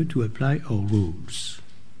continue to apply our rules.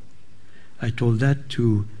 I told that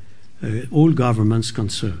to all governments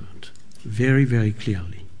concerned, very, very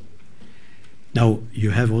clearly. Now,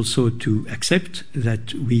 you have also to accept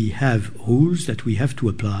that we have rules that we have to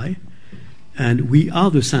apply, and we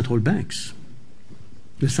are the central banks,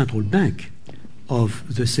 the central bank of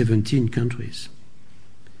the 17 countries.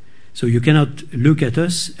 So you cannot look at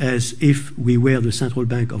us as if we were the central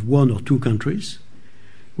bank of one or two countries,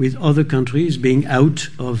 with other countries being out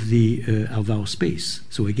of our space.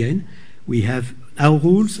 So again, we have our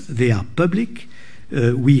rules, they are public.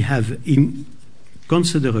 We have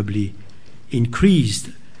considerably increased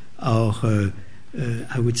our,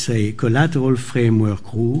 I would say, collateral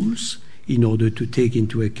framework rules in order to take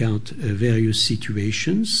into account various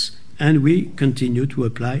situations, and we continue to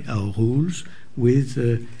apply our rules with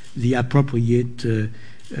the appropriate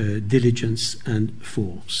diligence and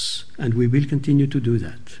force. And we will continue to do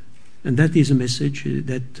that. And that is a message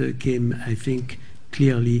that came, I think,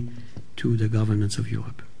 clearly to the governments of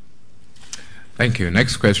Europe. Thank you.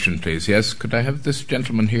 Next question, please. Yes, could I have this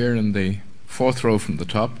gentleman here in the fourth row from the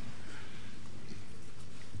top?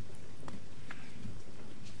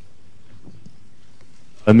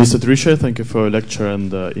 Mr. Trichet, thank you for your lecture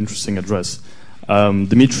and interesting address.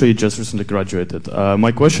 Dimitri just recently graduated.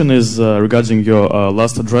 My question is regarding your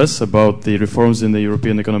last address about the reforms in the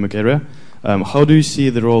European Economic Area. How do you see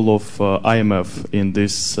the role of IMF in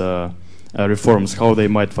these reforms, how they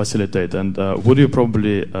might facilitate? And would you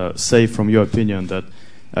probably say, from your opinion, that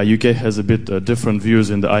UK has a bit different views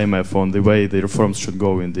in the IMF on the way the reforms should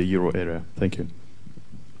go in the euro area? Thank you.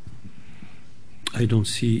 I don't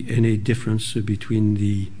see any difference between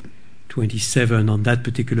the 27 on that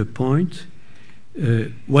particular point.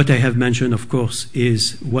 What I have mentioned, of course,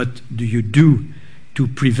 is what do you do to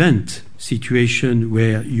prevent situation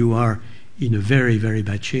where you are in a very, very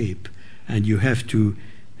bad shape and you have to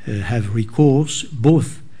have recourse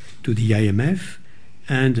both to the IMF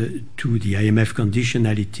and to the IMF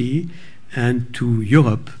conditionality and to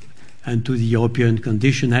Europe and to the European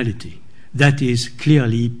conditionality. That is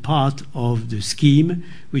clearly part of the scheme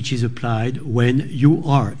which is applied when you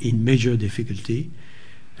are in major difficulty.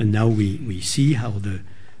 And now we see how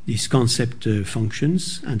this concept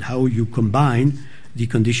functions and how you combine the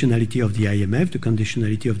conditionality of the IMF, the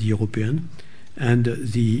conditionality of the European, and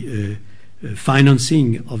the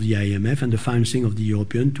financing of the IMF and the financing of the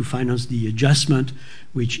European to finance the adjustment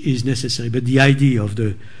which is necessary. But the idea of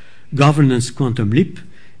the governance quantum leap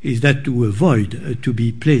is that to avoid to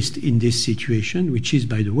be placed in this situation, which is,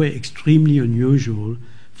 by the way, extremely unusual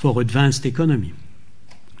for advanced economy,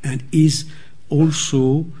 and is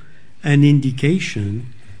also an indication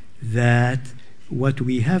that what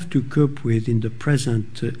we have to cope with in the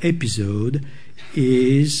present episode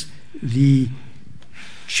is the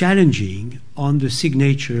challenging on the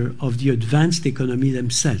signature of the advanced economy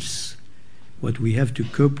themselves. What we have to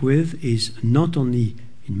cope with is not only,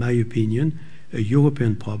 in my opinion, a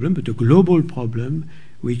European problem, but a global problem,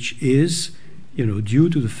 which is, due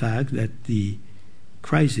to the fact that the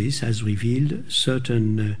crisis has revealed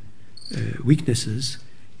certain weaknesses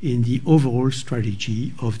in the overall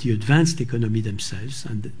strategy of the advanced economy themselves,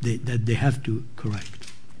 and that they have to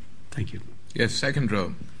correct. Thank you. Yes, second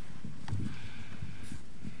row.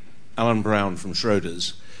 Alan Brown from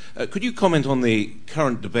Schroders. Could you comment on the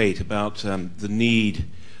current debate about the need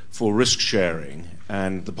for risk sharing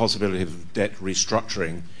and the possibility of debt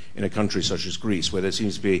restructuring in a country such as Greece, where there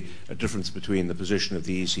seems to be a difference between the position of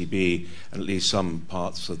the ECB and at least some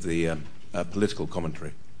parts of the political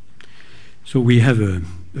commentary? So we have a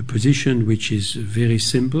position which is very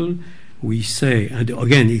simple. We say, and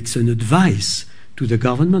again, it's an advice to the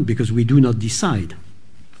government because we do not decide.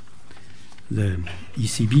 The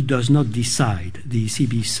ECB does not decide. The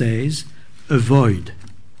ECB says avoid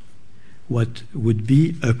what would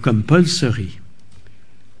be a compulsory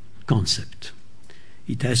concept.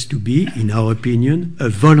 It has to be, in our opinion, a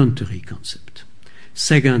voluntary concept.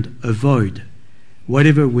 Second, avoid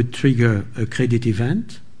whatever would trigger a credit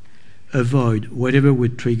event, avoid whatever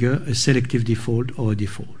would trigger a selective default or a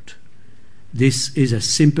default. This is as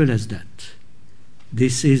simple as that.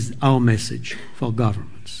 This is our message for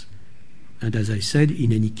governments. And as I said,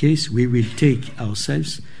 in any case, we will take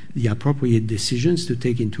ourselves the appropriate decisions to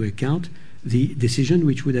take into account the decision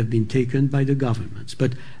which would have been taken by the governments.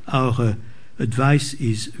 But our advice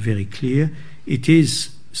is very clear. It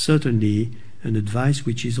is certainly an advice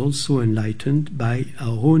which is also enlightened by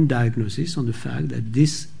our own diagnosis on the fact that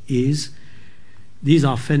these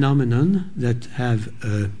are phenomena that have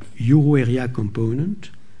a euro area component,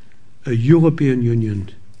 a European Union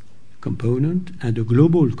component, and a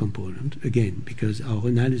global component, again, because our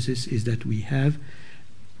analysis is that we have,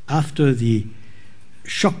 after the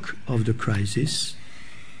shock of the crisis,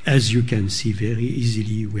 as you can see very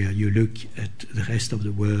easily where you look at the rest of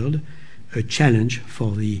the world, a challenge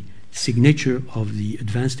for the signature of the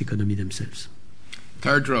advanced economy themselves.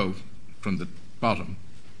 Third row from the bottom.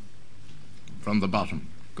 From the bottom,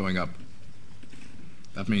 going up.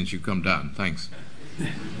 That means you come down. Thanks.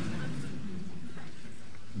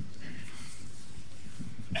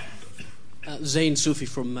 Zain Sufi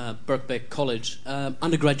from Birkbeck College,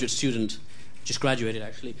 undergraduate student, just graduated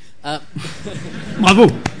actually. Bravo!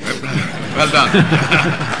 Well done.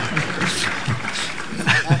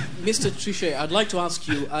 Mr. Trichet, I'd like to ask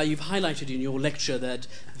you, you've highlighted in your lecture that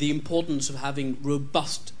the importance of having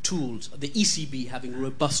robust tools, the ECB having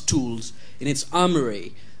robust tools in its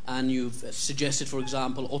armory, and you've suggested, for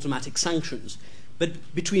example, automatic sanctions.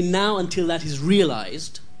 But between now until that is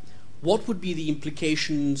realized, what would be the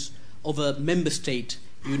implications of a member state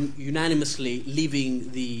unanimously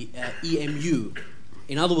leaving the EMU?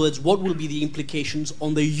 In other words, what will be the implications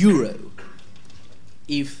on the euro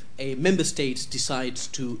if a member state decides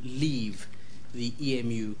to leave the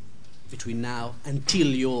EMU between now until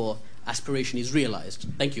your aspiration is realized?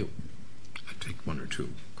 Thank you. I'll take one or two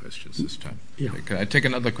questions this time. Yeah. Can I take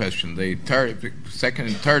another question? The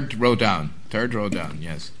third row down. Third row down,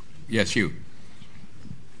 yes. Yes, you.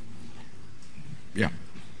 Yeah.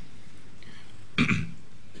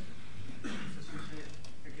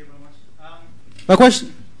 My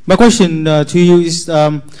question to you is,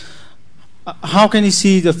 how can you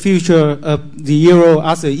see the future of the euro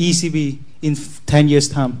as the ECB in 10 years'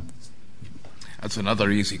 time? That's another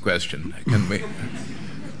easy question. Can we?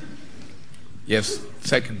 Yes,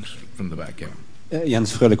 second from the back, yeah.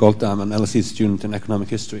 Jens Frølik-Holte, I'm an LSE student in economic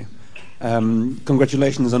history.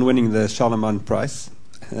 Congratulations on winning the Charlemagne Prize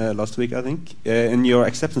last week, I think. In your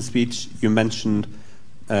acceptance speech, you mentioned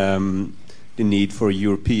the need for a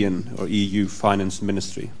European or EU finance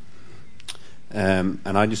ministry. And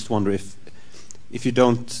I just wonder if you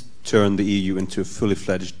don't turn the EU into a fully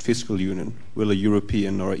fledged fiscal union, will a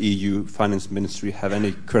European or EU finance ministry have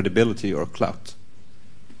any credibility or clout?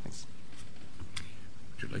 Thanks.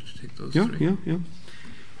 Would you like to take those three?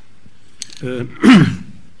 Yeah.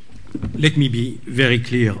 Let me be very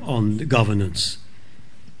clear on the governance.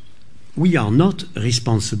 We are not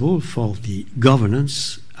responsible for the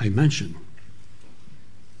governance I mentioned.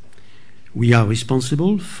 We are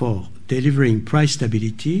responsible for delivering price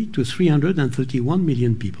stability to 331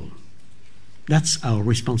 million people. That's our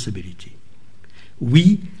responsibility.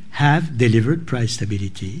 We have delivered price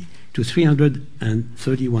stability to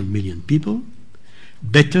 331 million people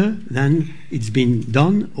better than it's been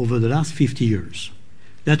done over the last 50 years.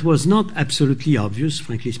 That was not absolutely obvious,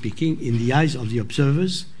 frankly speaking, in the eyes of the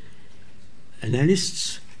observers,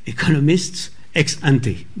 analysts, economists, ex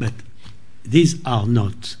ante. But these are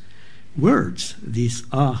not words. These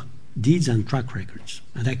are deeds and track records.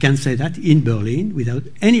 And I can say that in Berlin without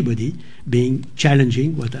anybody being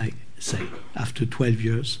challenging what I say. After 12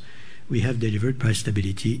 years, we have delivered price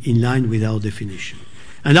stability in line with our definition.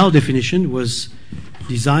 And our definition was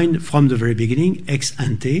designed from the very beginning ex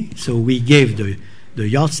ante. So we gave the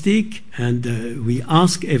yardstick and we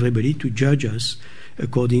asked everybody to judge us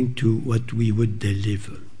according to what we would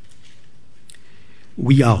deliver.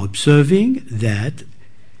 We are observing that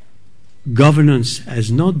governance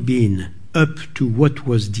has not been up to what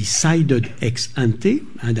was decided ex ante,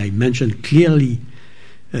 and I mentioned clearly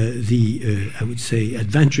I would say,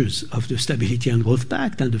 adventures of the Stability and Growth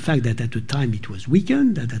Pact, and the fact that at the time it was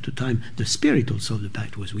weakened, that at the time the spirit also of the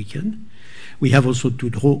pact was weakened. We have also to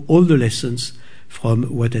draw all the lessons from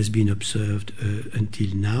what has been observed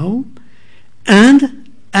until now, and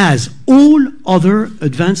as all other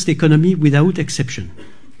advanced economy without exception.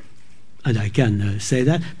 And I can say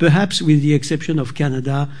that, perhaps with the exception of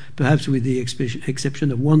Canada, perhaps with the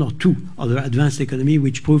exception of one or two other advanced economy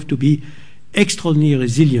which proved to be extraordinarily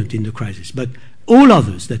resilient in the crisis. But all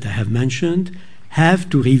others that I have mentioned have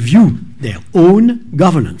to review their own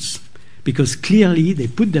governance, because clearly they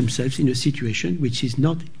put themselves in a situation which is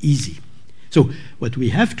not easy. So what we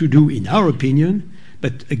have to do, in our opinion,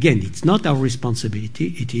 but again, it's not our responsibility,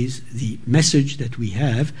 it is the message that we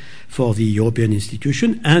have for the European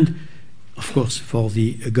institution and, of course, for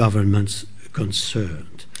the governments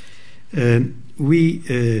concerned.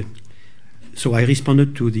 So I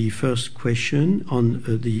responded to the first question on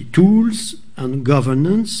the tools and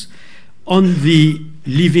governance. On the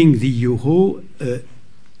leaving the euro,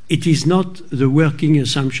 it is not the working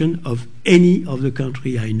assumption of any of the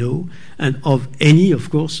country I know, and of any, of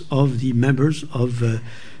course, of the members of the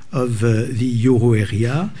euro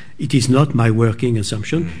area. It is not my working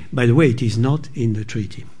assumption. By the way, it is not in the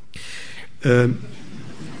treaty.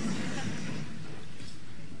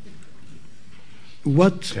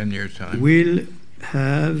 What 10 years' time. We'll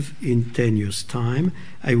have in 10 years' time,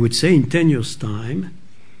 I would say in 10 years' time,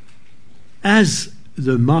 as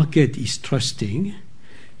the market is trusting,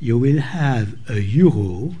 you will have a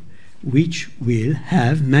euro which will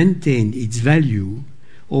have maintained its value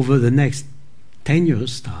over the next 10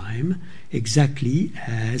 years' time, exactly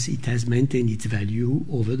as it has maintained its value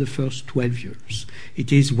over the first 12 years.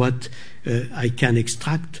 It is what I can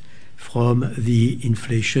extract from the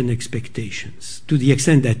inflation expectations. To the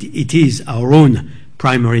extent that it is our own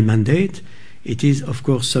primary mandate, it is, of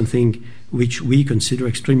course, something which we consider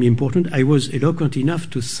extremely important. I was eloquent enough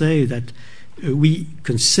to say that we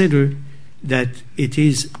consider that it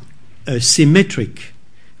is a symmetric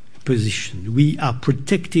position. We are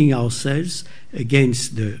protecting ourselves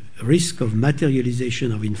against the risk of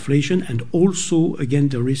materialization of inflation and also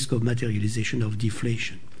against the risk of materialization of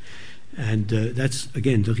deflation. And that's,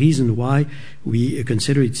 again, the reason why we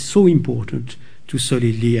consider it so important to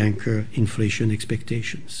solidly anchor inflation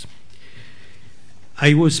expectations.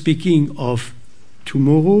 I was speaking of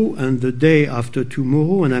tomorrow and the day after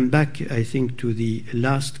tomorrow, and I'm back, I think, to the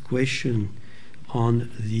last question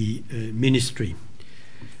on the ministry.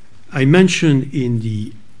 I mentioned in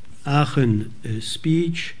the Aachen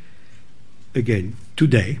speech, again,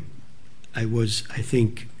 today. I was, I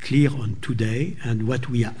think, clear on today, and what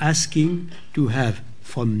we are asking to have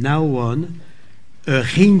from now on a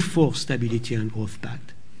reinforced Stability and Growth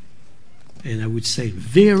Pact, and I would say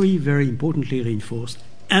very, very importantly reinforced,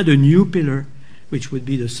 and a new pillar which would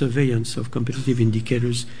be the surveillance of competitive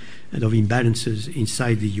indicators and of imbalances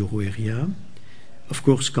inside the euro area, of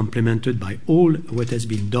course complemented by all what has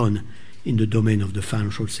been done in the domain of the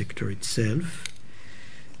financial sector itself.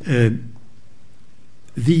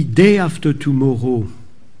 The day after tomorrow,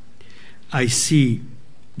 I see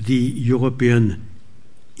the European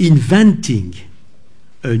inventing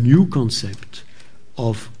a new concept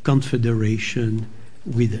of confederation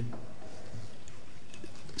with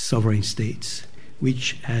sovereign states,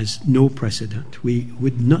 which has no precedent. We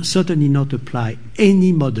would certainly not apply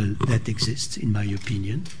any model that exists, in my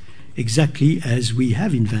opinion, exactly as we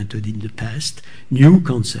have invented in the past new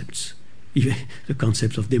concepts. The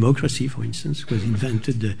concept of democracy, for instance, was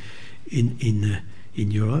invented in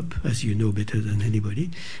Europe, as you know better than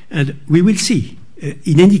anybody. And we will see.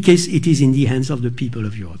 In any case, it is in the hands of the people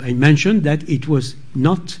of Europe. I mentioned that it was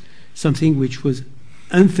not something which was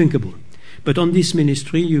unthinkable. But on this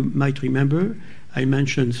ministry, you might remember, I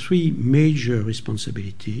mentioned three major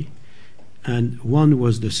responsibilities. And one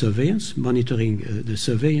was the surveillance, monitoring the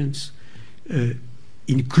surveillance,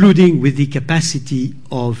 including with the capacity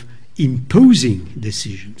of imposing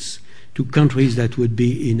decisions to countries that would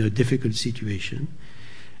be in a difficult situation.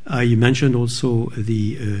 I mentioned also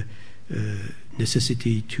the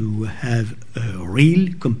necessity to have a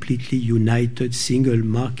real, completely united single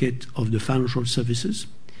market of the financial services.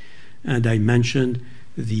 And I mentioned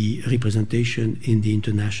the representation in the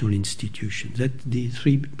international institutions. That's the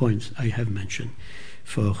 3 points I have mentioned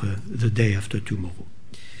for the day after tomorrow.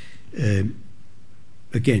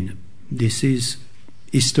 Again, this is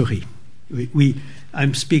history.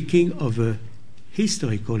 I'm speaking of a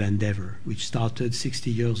historical endeavor which started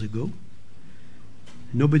 60 years ago.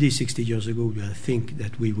 Nobody 60 years ago would think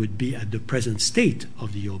that we would be at the present state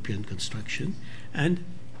of the European construction. And,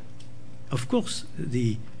 of course,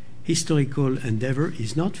 the historical endeavor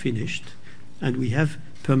is not finished, and we have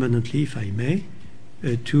permanently, if I may,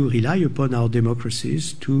 to rely upon our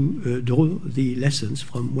democracies to draw the lessons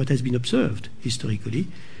from what has been observed historically,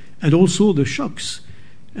 and also the shocks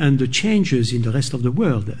and the changes in the rest of the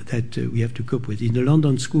world that we have to cope with. In the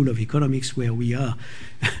London School of Economics, where we are,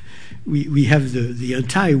 we have the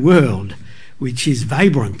entire world, which is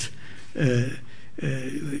vibrant, better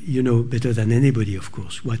than anybody, of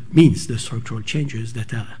course, what means the structural changes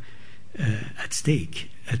that are at stake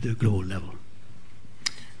at the global level.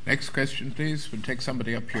 Next question, please. We'll take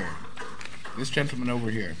somebody up here. This gentleman over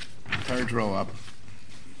here, third row up.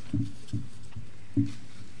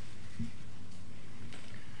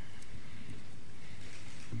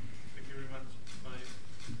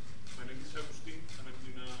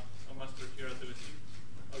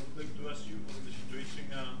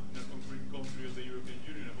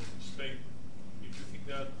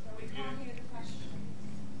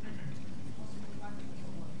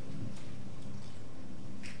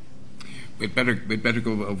 We'd better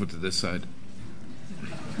go over to this side.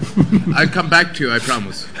 I'll come back to you, I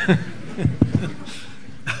promise.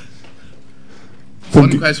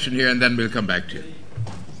 One question here, and then we'll come back to you.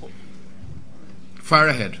 Far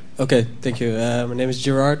ahead. Okay, thank you. My name is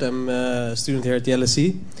Gerard. I'm a student here at the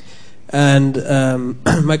LSE. And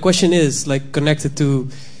my question is connected to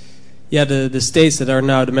the states that are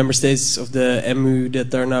now, the member states of the EMU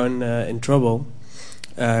that are now in trouble.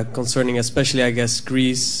 Concerning especially, I guess,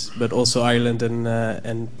 Greece, but also Ireland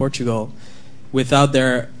and Portugal, without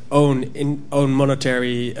their own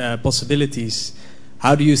monetary possibilities.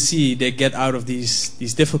 How do you see they get out of these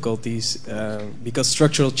difficulties? Because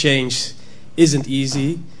structural change isn't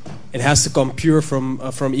easy. It has to come pure from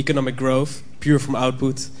economic growth, pure from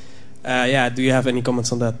output. Do you have any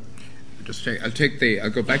comments on that? I'll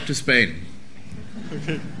go back to Spain.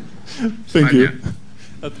 Okay. Thank you.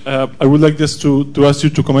 I would like just to ask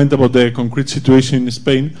you to comment about the concrete situation in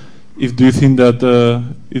Spain. Do you think that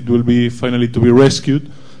it will be finally to be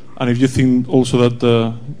rescued, and if you think also that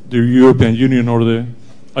the European Union or the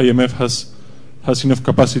IMF has enough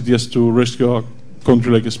capacity as to rescue a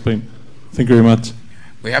country like Spain? Thank you very much.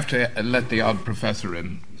 We have to let the odd professor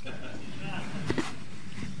in.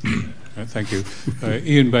 Thank you.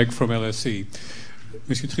 Ian Begg from LSE.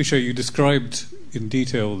 Mr. Trichet, you described in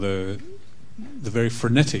detail the very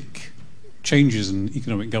frenetic changes in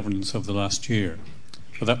economic governance of the last year.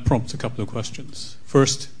 But that prompts a couple of questions.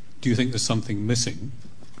 First, do you think there's something missing?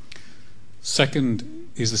 Second,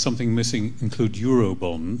 is there something missing include euro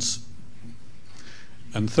bonds?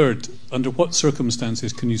 And third, under what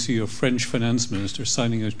circumstances can you see your French finance minister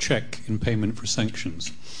signing a cheque in payment for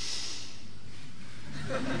sanctions?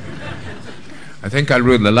 I think I'll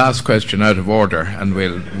rule the last question out of order, and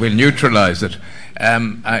we'll neutralise it.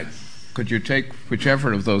 Could you take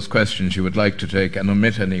whichever of those questions you would like to take and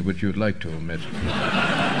omit any which you would like to omit?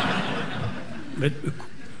 But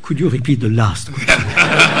could you repeat the last question?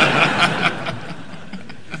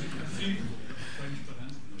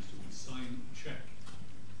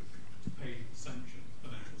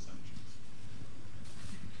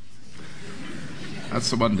 That's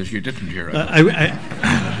the one that you didn't hear.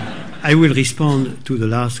 I will respond to the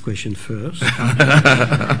last question first.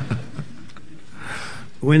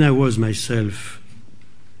 When I was myself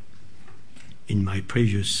in my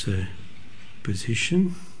previous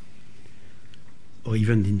position, or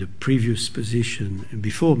even in the previous position,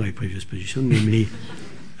 before my previous position, namely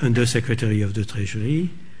Under Secretary of the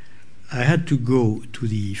Treasury, I had to go to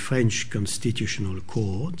the French Constitutional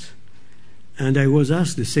Court, and I was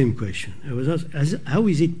asked the same question. I was asked, how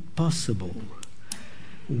is it possible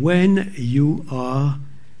when you are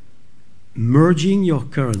merging your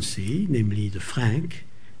currency, namely the franc,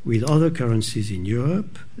 with other currencies in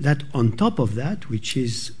Europe, that on top of that, which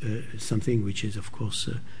is something which is, of course,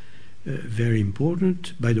 very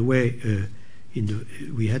important. By the way,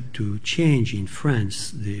 we had to change in France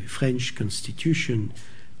the French constitution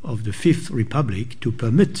of the Fifth Republic to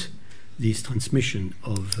permit this transmission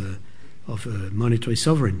of monetary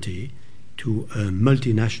sovereignty to a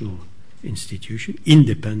multinational institution,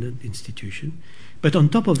 independent institution. But on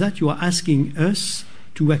top of that, you are asking us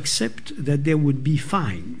to accept that there would be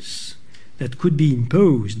fines that could be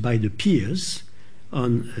imposed by the peers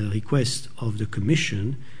on a request of the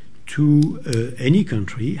Commission to any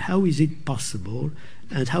country. How is it possible,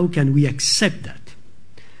 and how can we accept that?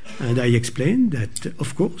 And I explained that,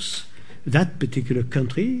 of course, that particular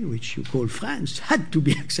country, which you call France, had to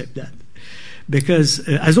be accept that, because,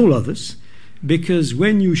 as all others, because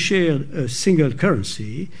when you shared a single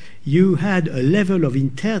currency, you had a level of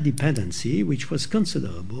interdependency which was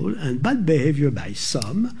considerable, and bad behavior by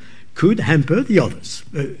some could hamper the others.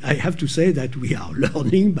 I have to say that we are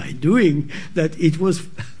learning by doing that it was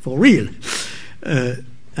for real.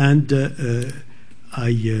 And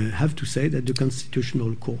I have to say that the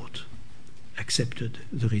Constitutional Court accepted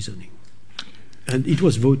the reasoning. And it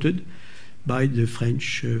was voted by the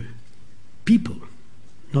French people,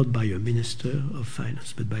 not by a minister of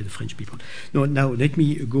finance, but by the French people. Now let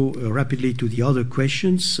me go rapidly to the other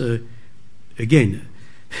questions. Again,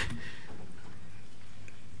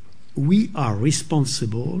 we are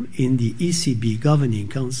responsible in the ECB Governing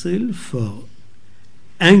Council for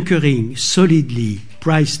anchoring solidly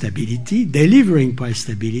price stability, delivering price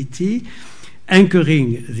stability,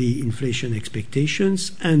 anchoring the inflation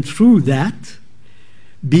expectations, and through that,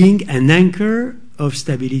 being an anchor of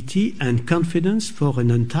stability and confidence for an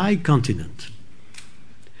entire continent.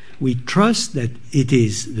 We trust that it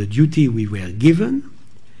is the duty we were given,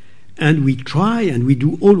 and we try and we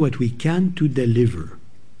do all what we can to deliver.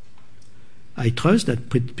 I trust that,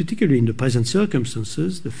 particularly in the present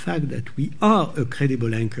circumstances, the fact that we are a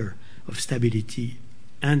credible anchor of stability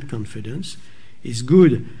and confidence is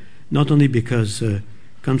good, not only because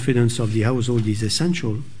confidence of the household is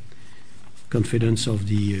essential, confidence of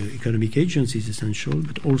the economic agents is essential,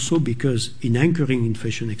 but also because in anchoring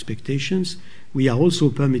inflation expectations, we are also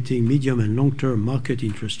permitting medium and long-term market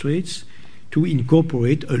interest rates to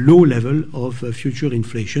incorporate a low level of future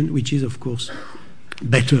inflation, which is, of course,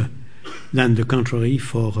 better than the contrary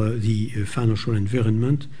for the financial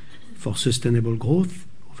environment, for sustainable growth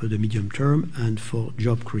over the medium term, and for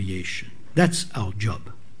job creation. That's our job.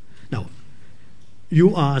 Now,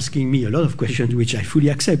 you are asking me a lot of questions which I fully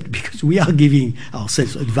accept, because we are giving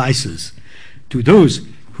ourselves advices to those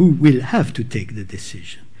who will have to take the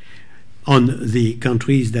decision on the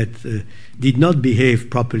countries that did not behave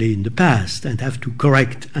properly in the past and have to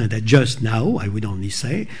correct and adjust now. I would only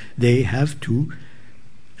say they have to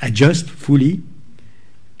adjust fully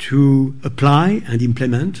to apply and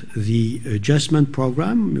implement the adjustment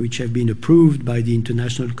program which have been approved by the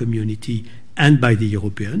international community and by the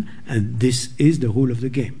European, and this is the rule of the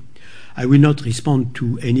game. I will not respond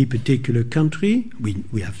to any particular country.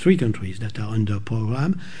 We have 3 countries that are under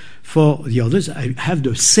program. For the others, I have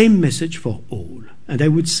the same message for all. And I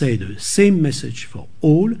would say the same message for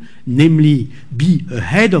all, namely, be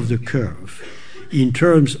ahead of the curve in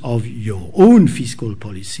terms of your own fiscal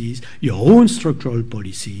policies, your own structural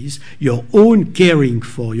policies, your own caring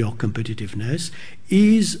for your competitiveness,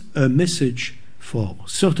 is a message for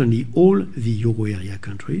certainly all the euro area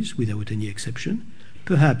countries, without any exception,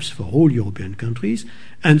 perhaps for all European countries,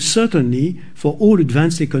 and certainly for all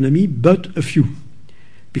advanced economy, but a few.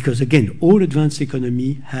 Because again, all advanced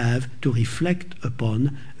economy have to reflect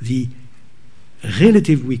upon the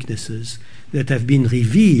relative weaknesses that have been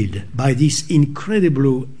revealed by this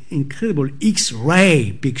incredible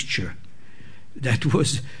X-ray picture that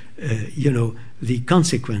was, the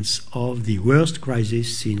consequence of the worst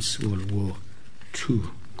crisis since World War II.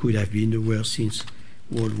 Could have been the worst since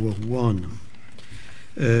World War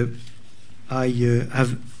I.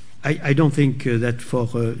 I don't think that for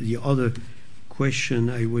the other question,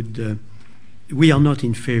 I would. We are not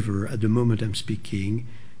in favor at the moment I'm speaking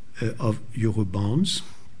of euro bonds.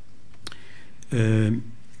 I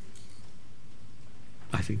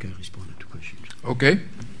think I responded to questions. Okay.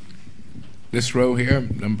 This row here,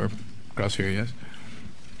 number across here, yes.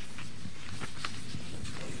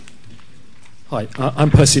 Hi,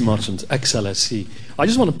 I'm Percy Marchant, ex-LSE. I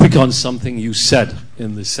just want to pick on something you said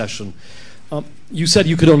in this session. You said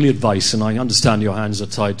you could only advise, and I understand your hands are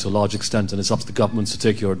tied to a large extent, and it's up to the governments to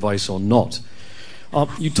take your advice or not.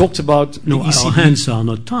 You talked about no, the ECB. Our hands are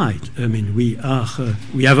not tied. I mean, we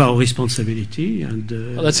have our responsibility, and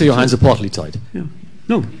let's say your hands are partly tied. Yeah.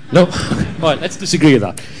 No. All right, let's disagree with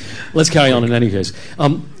that. Let's carry on in any case.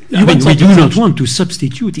 We do not want to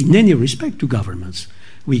substitute in any respect to governments.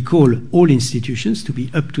 We call all institutions to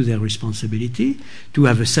be up to their responsibility, to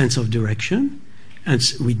have a sense of direction, and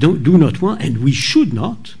we do not want, and we should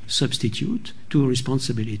not substitute to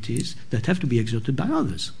responsibilities that have to be exerted by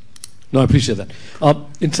others. No, I appreciate that.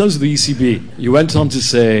 In terms of the ECB, you went on to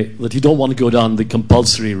say that you don't want to go down the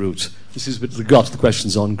compulsory route. This is with regard to the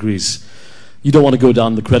questions on Greece. You don't want to go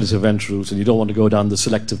down the credit event route, and you don't want to go down the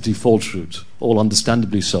selective default route, all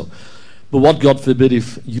understandably so. But what, God forbid,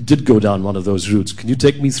 if you did go down one of those routes? Can you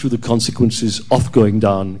take me through the consequences of going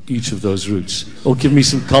down each of those routes? Or give me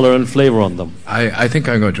some colour and flavour on them? I think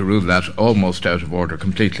I'm going to rule that almost out of order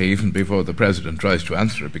completely, even before the President tries to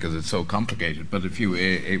answer it, because it's so complicated. But if you,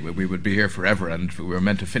 we would be here forever, and we were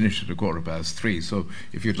meant to finish at 3:15. So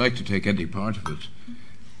if you'd like to take any part of it,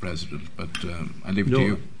 President, but I leave it to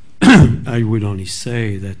you. I would only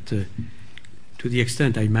say that to the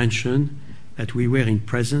extent I mentioned that we were in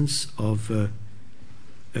presence of a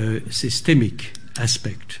systemic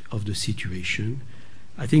aspect of the situation,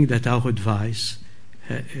 I think that our advice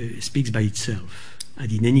speaks by itself.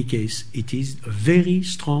 And in any case, it is a very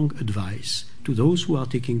strong advice to those who are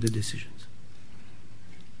taking the decisions.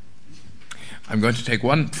 I'm going to take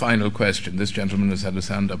one final question. This gentleman has had his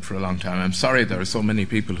hand up for a long time. I'm sorry there are so many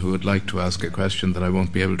people who would like to ask a question that I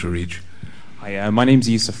won't be able to reach. Hi, my name's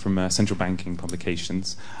Yusuf from Central Banking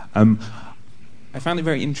Publications. I found it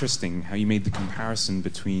very interesting how you made the comparison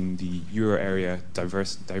between the euro area,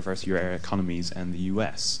 diverse euro area economies and the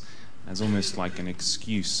US as almost like an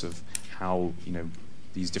excuse of how, you know,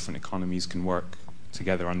 these different economies can work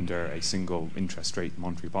together under a single interest rate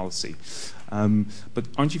monetary policy. But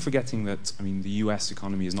aren't you forgetting that, I mean, the US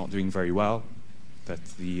economy is not doing very well, that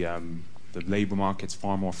the labor market's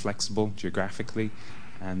far more flexible geographically,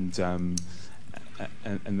 and that,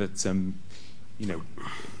 you know,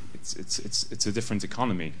 it's a different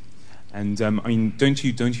economy. And I mean, don't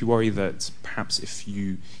you worry that perhaps if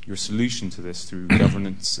your solution to this through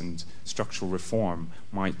governance and structural reform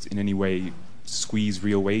might in any way squeeze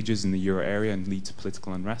real wages in the euro area and lead to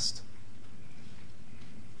political unrest?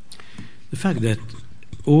 The fact that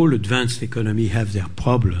all advanced economies have their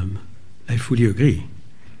problem, I fully agree.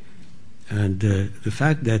 And the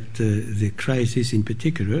fact that the crisis in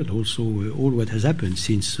particular, and also all what has happened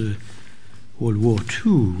since World War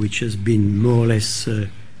II, which has been more or less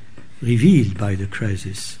revealed by the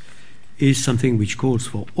crisis, is something which calls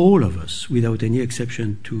for all of us, without any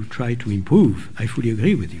exception, to try to improve. I fully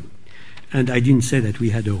agree with you. And I didn't say that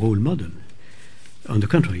we had a role model. On the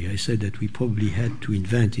contrary, I said that we probably had to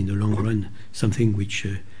invent in the long run something which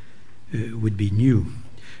would be new.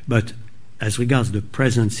 But as regards the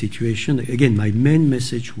present situation, again, my main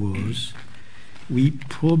message was we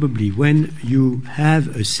probably, when you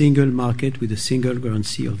have a single market with a single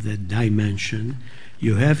currency of that dimension,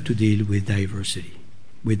 you have to deal with diversity,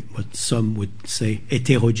 with what some would say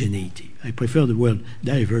heterogeneity. I prefer the word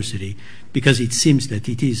diversity because it seems that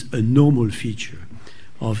it is a normal feature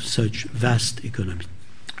of such vast economy.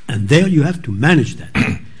 And there you have to manage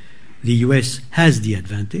that. The US has the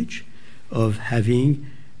advantage of having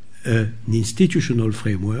an institutional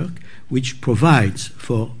framework which provides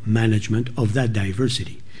for management of that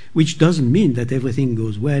diversity, which doesn't mean that everything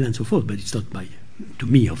goes well and so forth, but it's not to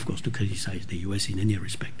me, of course, to criticize the US in any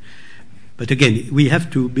respect. But again, we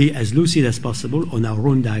have to be as lucid as possible on our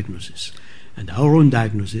own diagnosis. And our own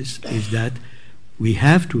diagnosis is that we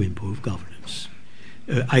have to improve governance.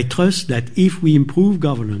 I trust that if we improve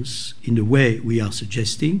governance in the way we are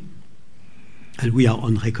suggesting, and we are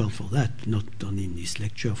on record for that, not only in this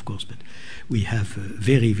lecture, of course, but we have a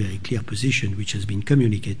very, very clear position which has been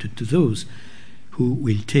communicated to those who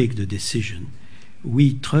will take the decision.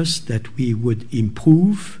 We trust that we would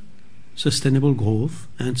improve sustainable growth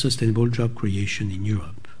and sustainable job creation in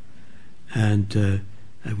Europe. And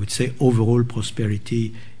I would say overall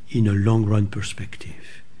prosperity in a long-run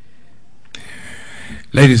perspective.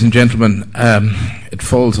 Ladies and gentlemen, it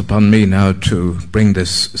falls upon me now to bring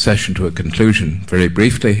this session to a conclusion. Very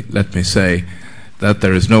briefly, let me say that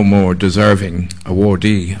there is no more deserving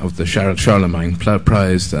awardee of the Charlemagne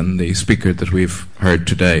Prize than the speaker that we've heard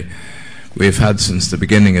today. We've had since the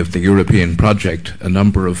beginning of the European project a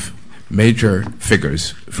number of major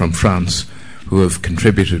figures from France who have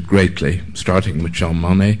contributed greatly, starting with Jean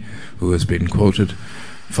Monnet, who has been quoted,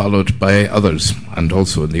 followed by others, and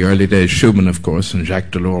also in the early days Schuman, of course, and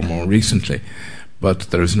Jacques Delors more recently. But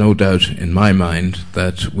there is no doubt in my mind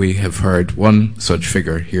that we have heard one such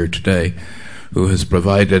figure here today who has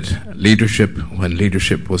provided leadership when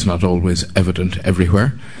leadership was not always evident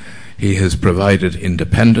everywhere. He has provided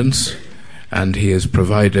independence, and he has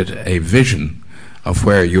provided a vision of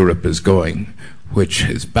where Europe is going, which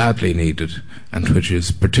is badly needed and which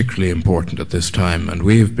is particularly important at this time. And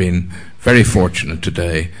we have been very fortunate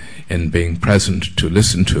today in being present to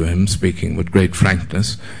listen to him speaking with great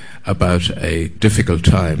frankness about a difficult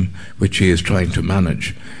time which he is trying to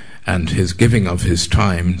manage. And his giving of his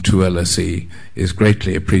time to LSE is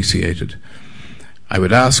greatly appreciated. I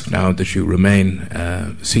would ask now that you remain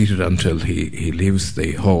seated until he leaves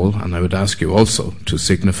the hall, and I would ask you also to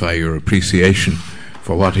signify your appreciation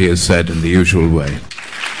for what he has said in the usual way.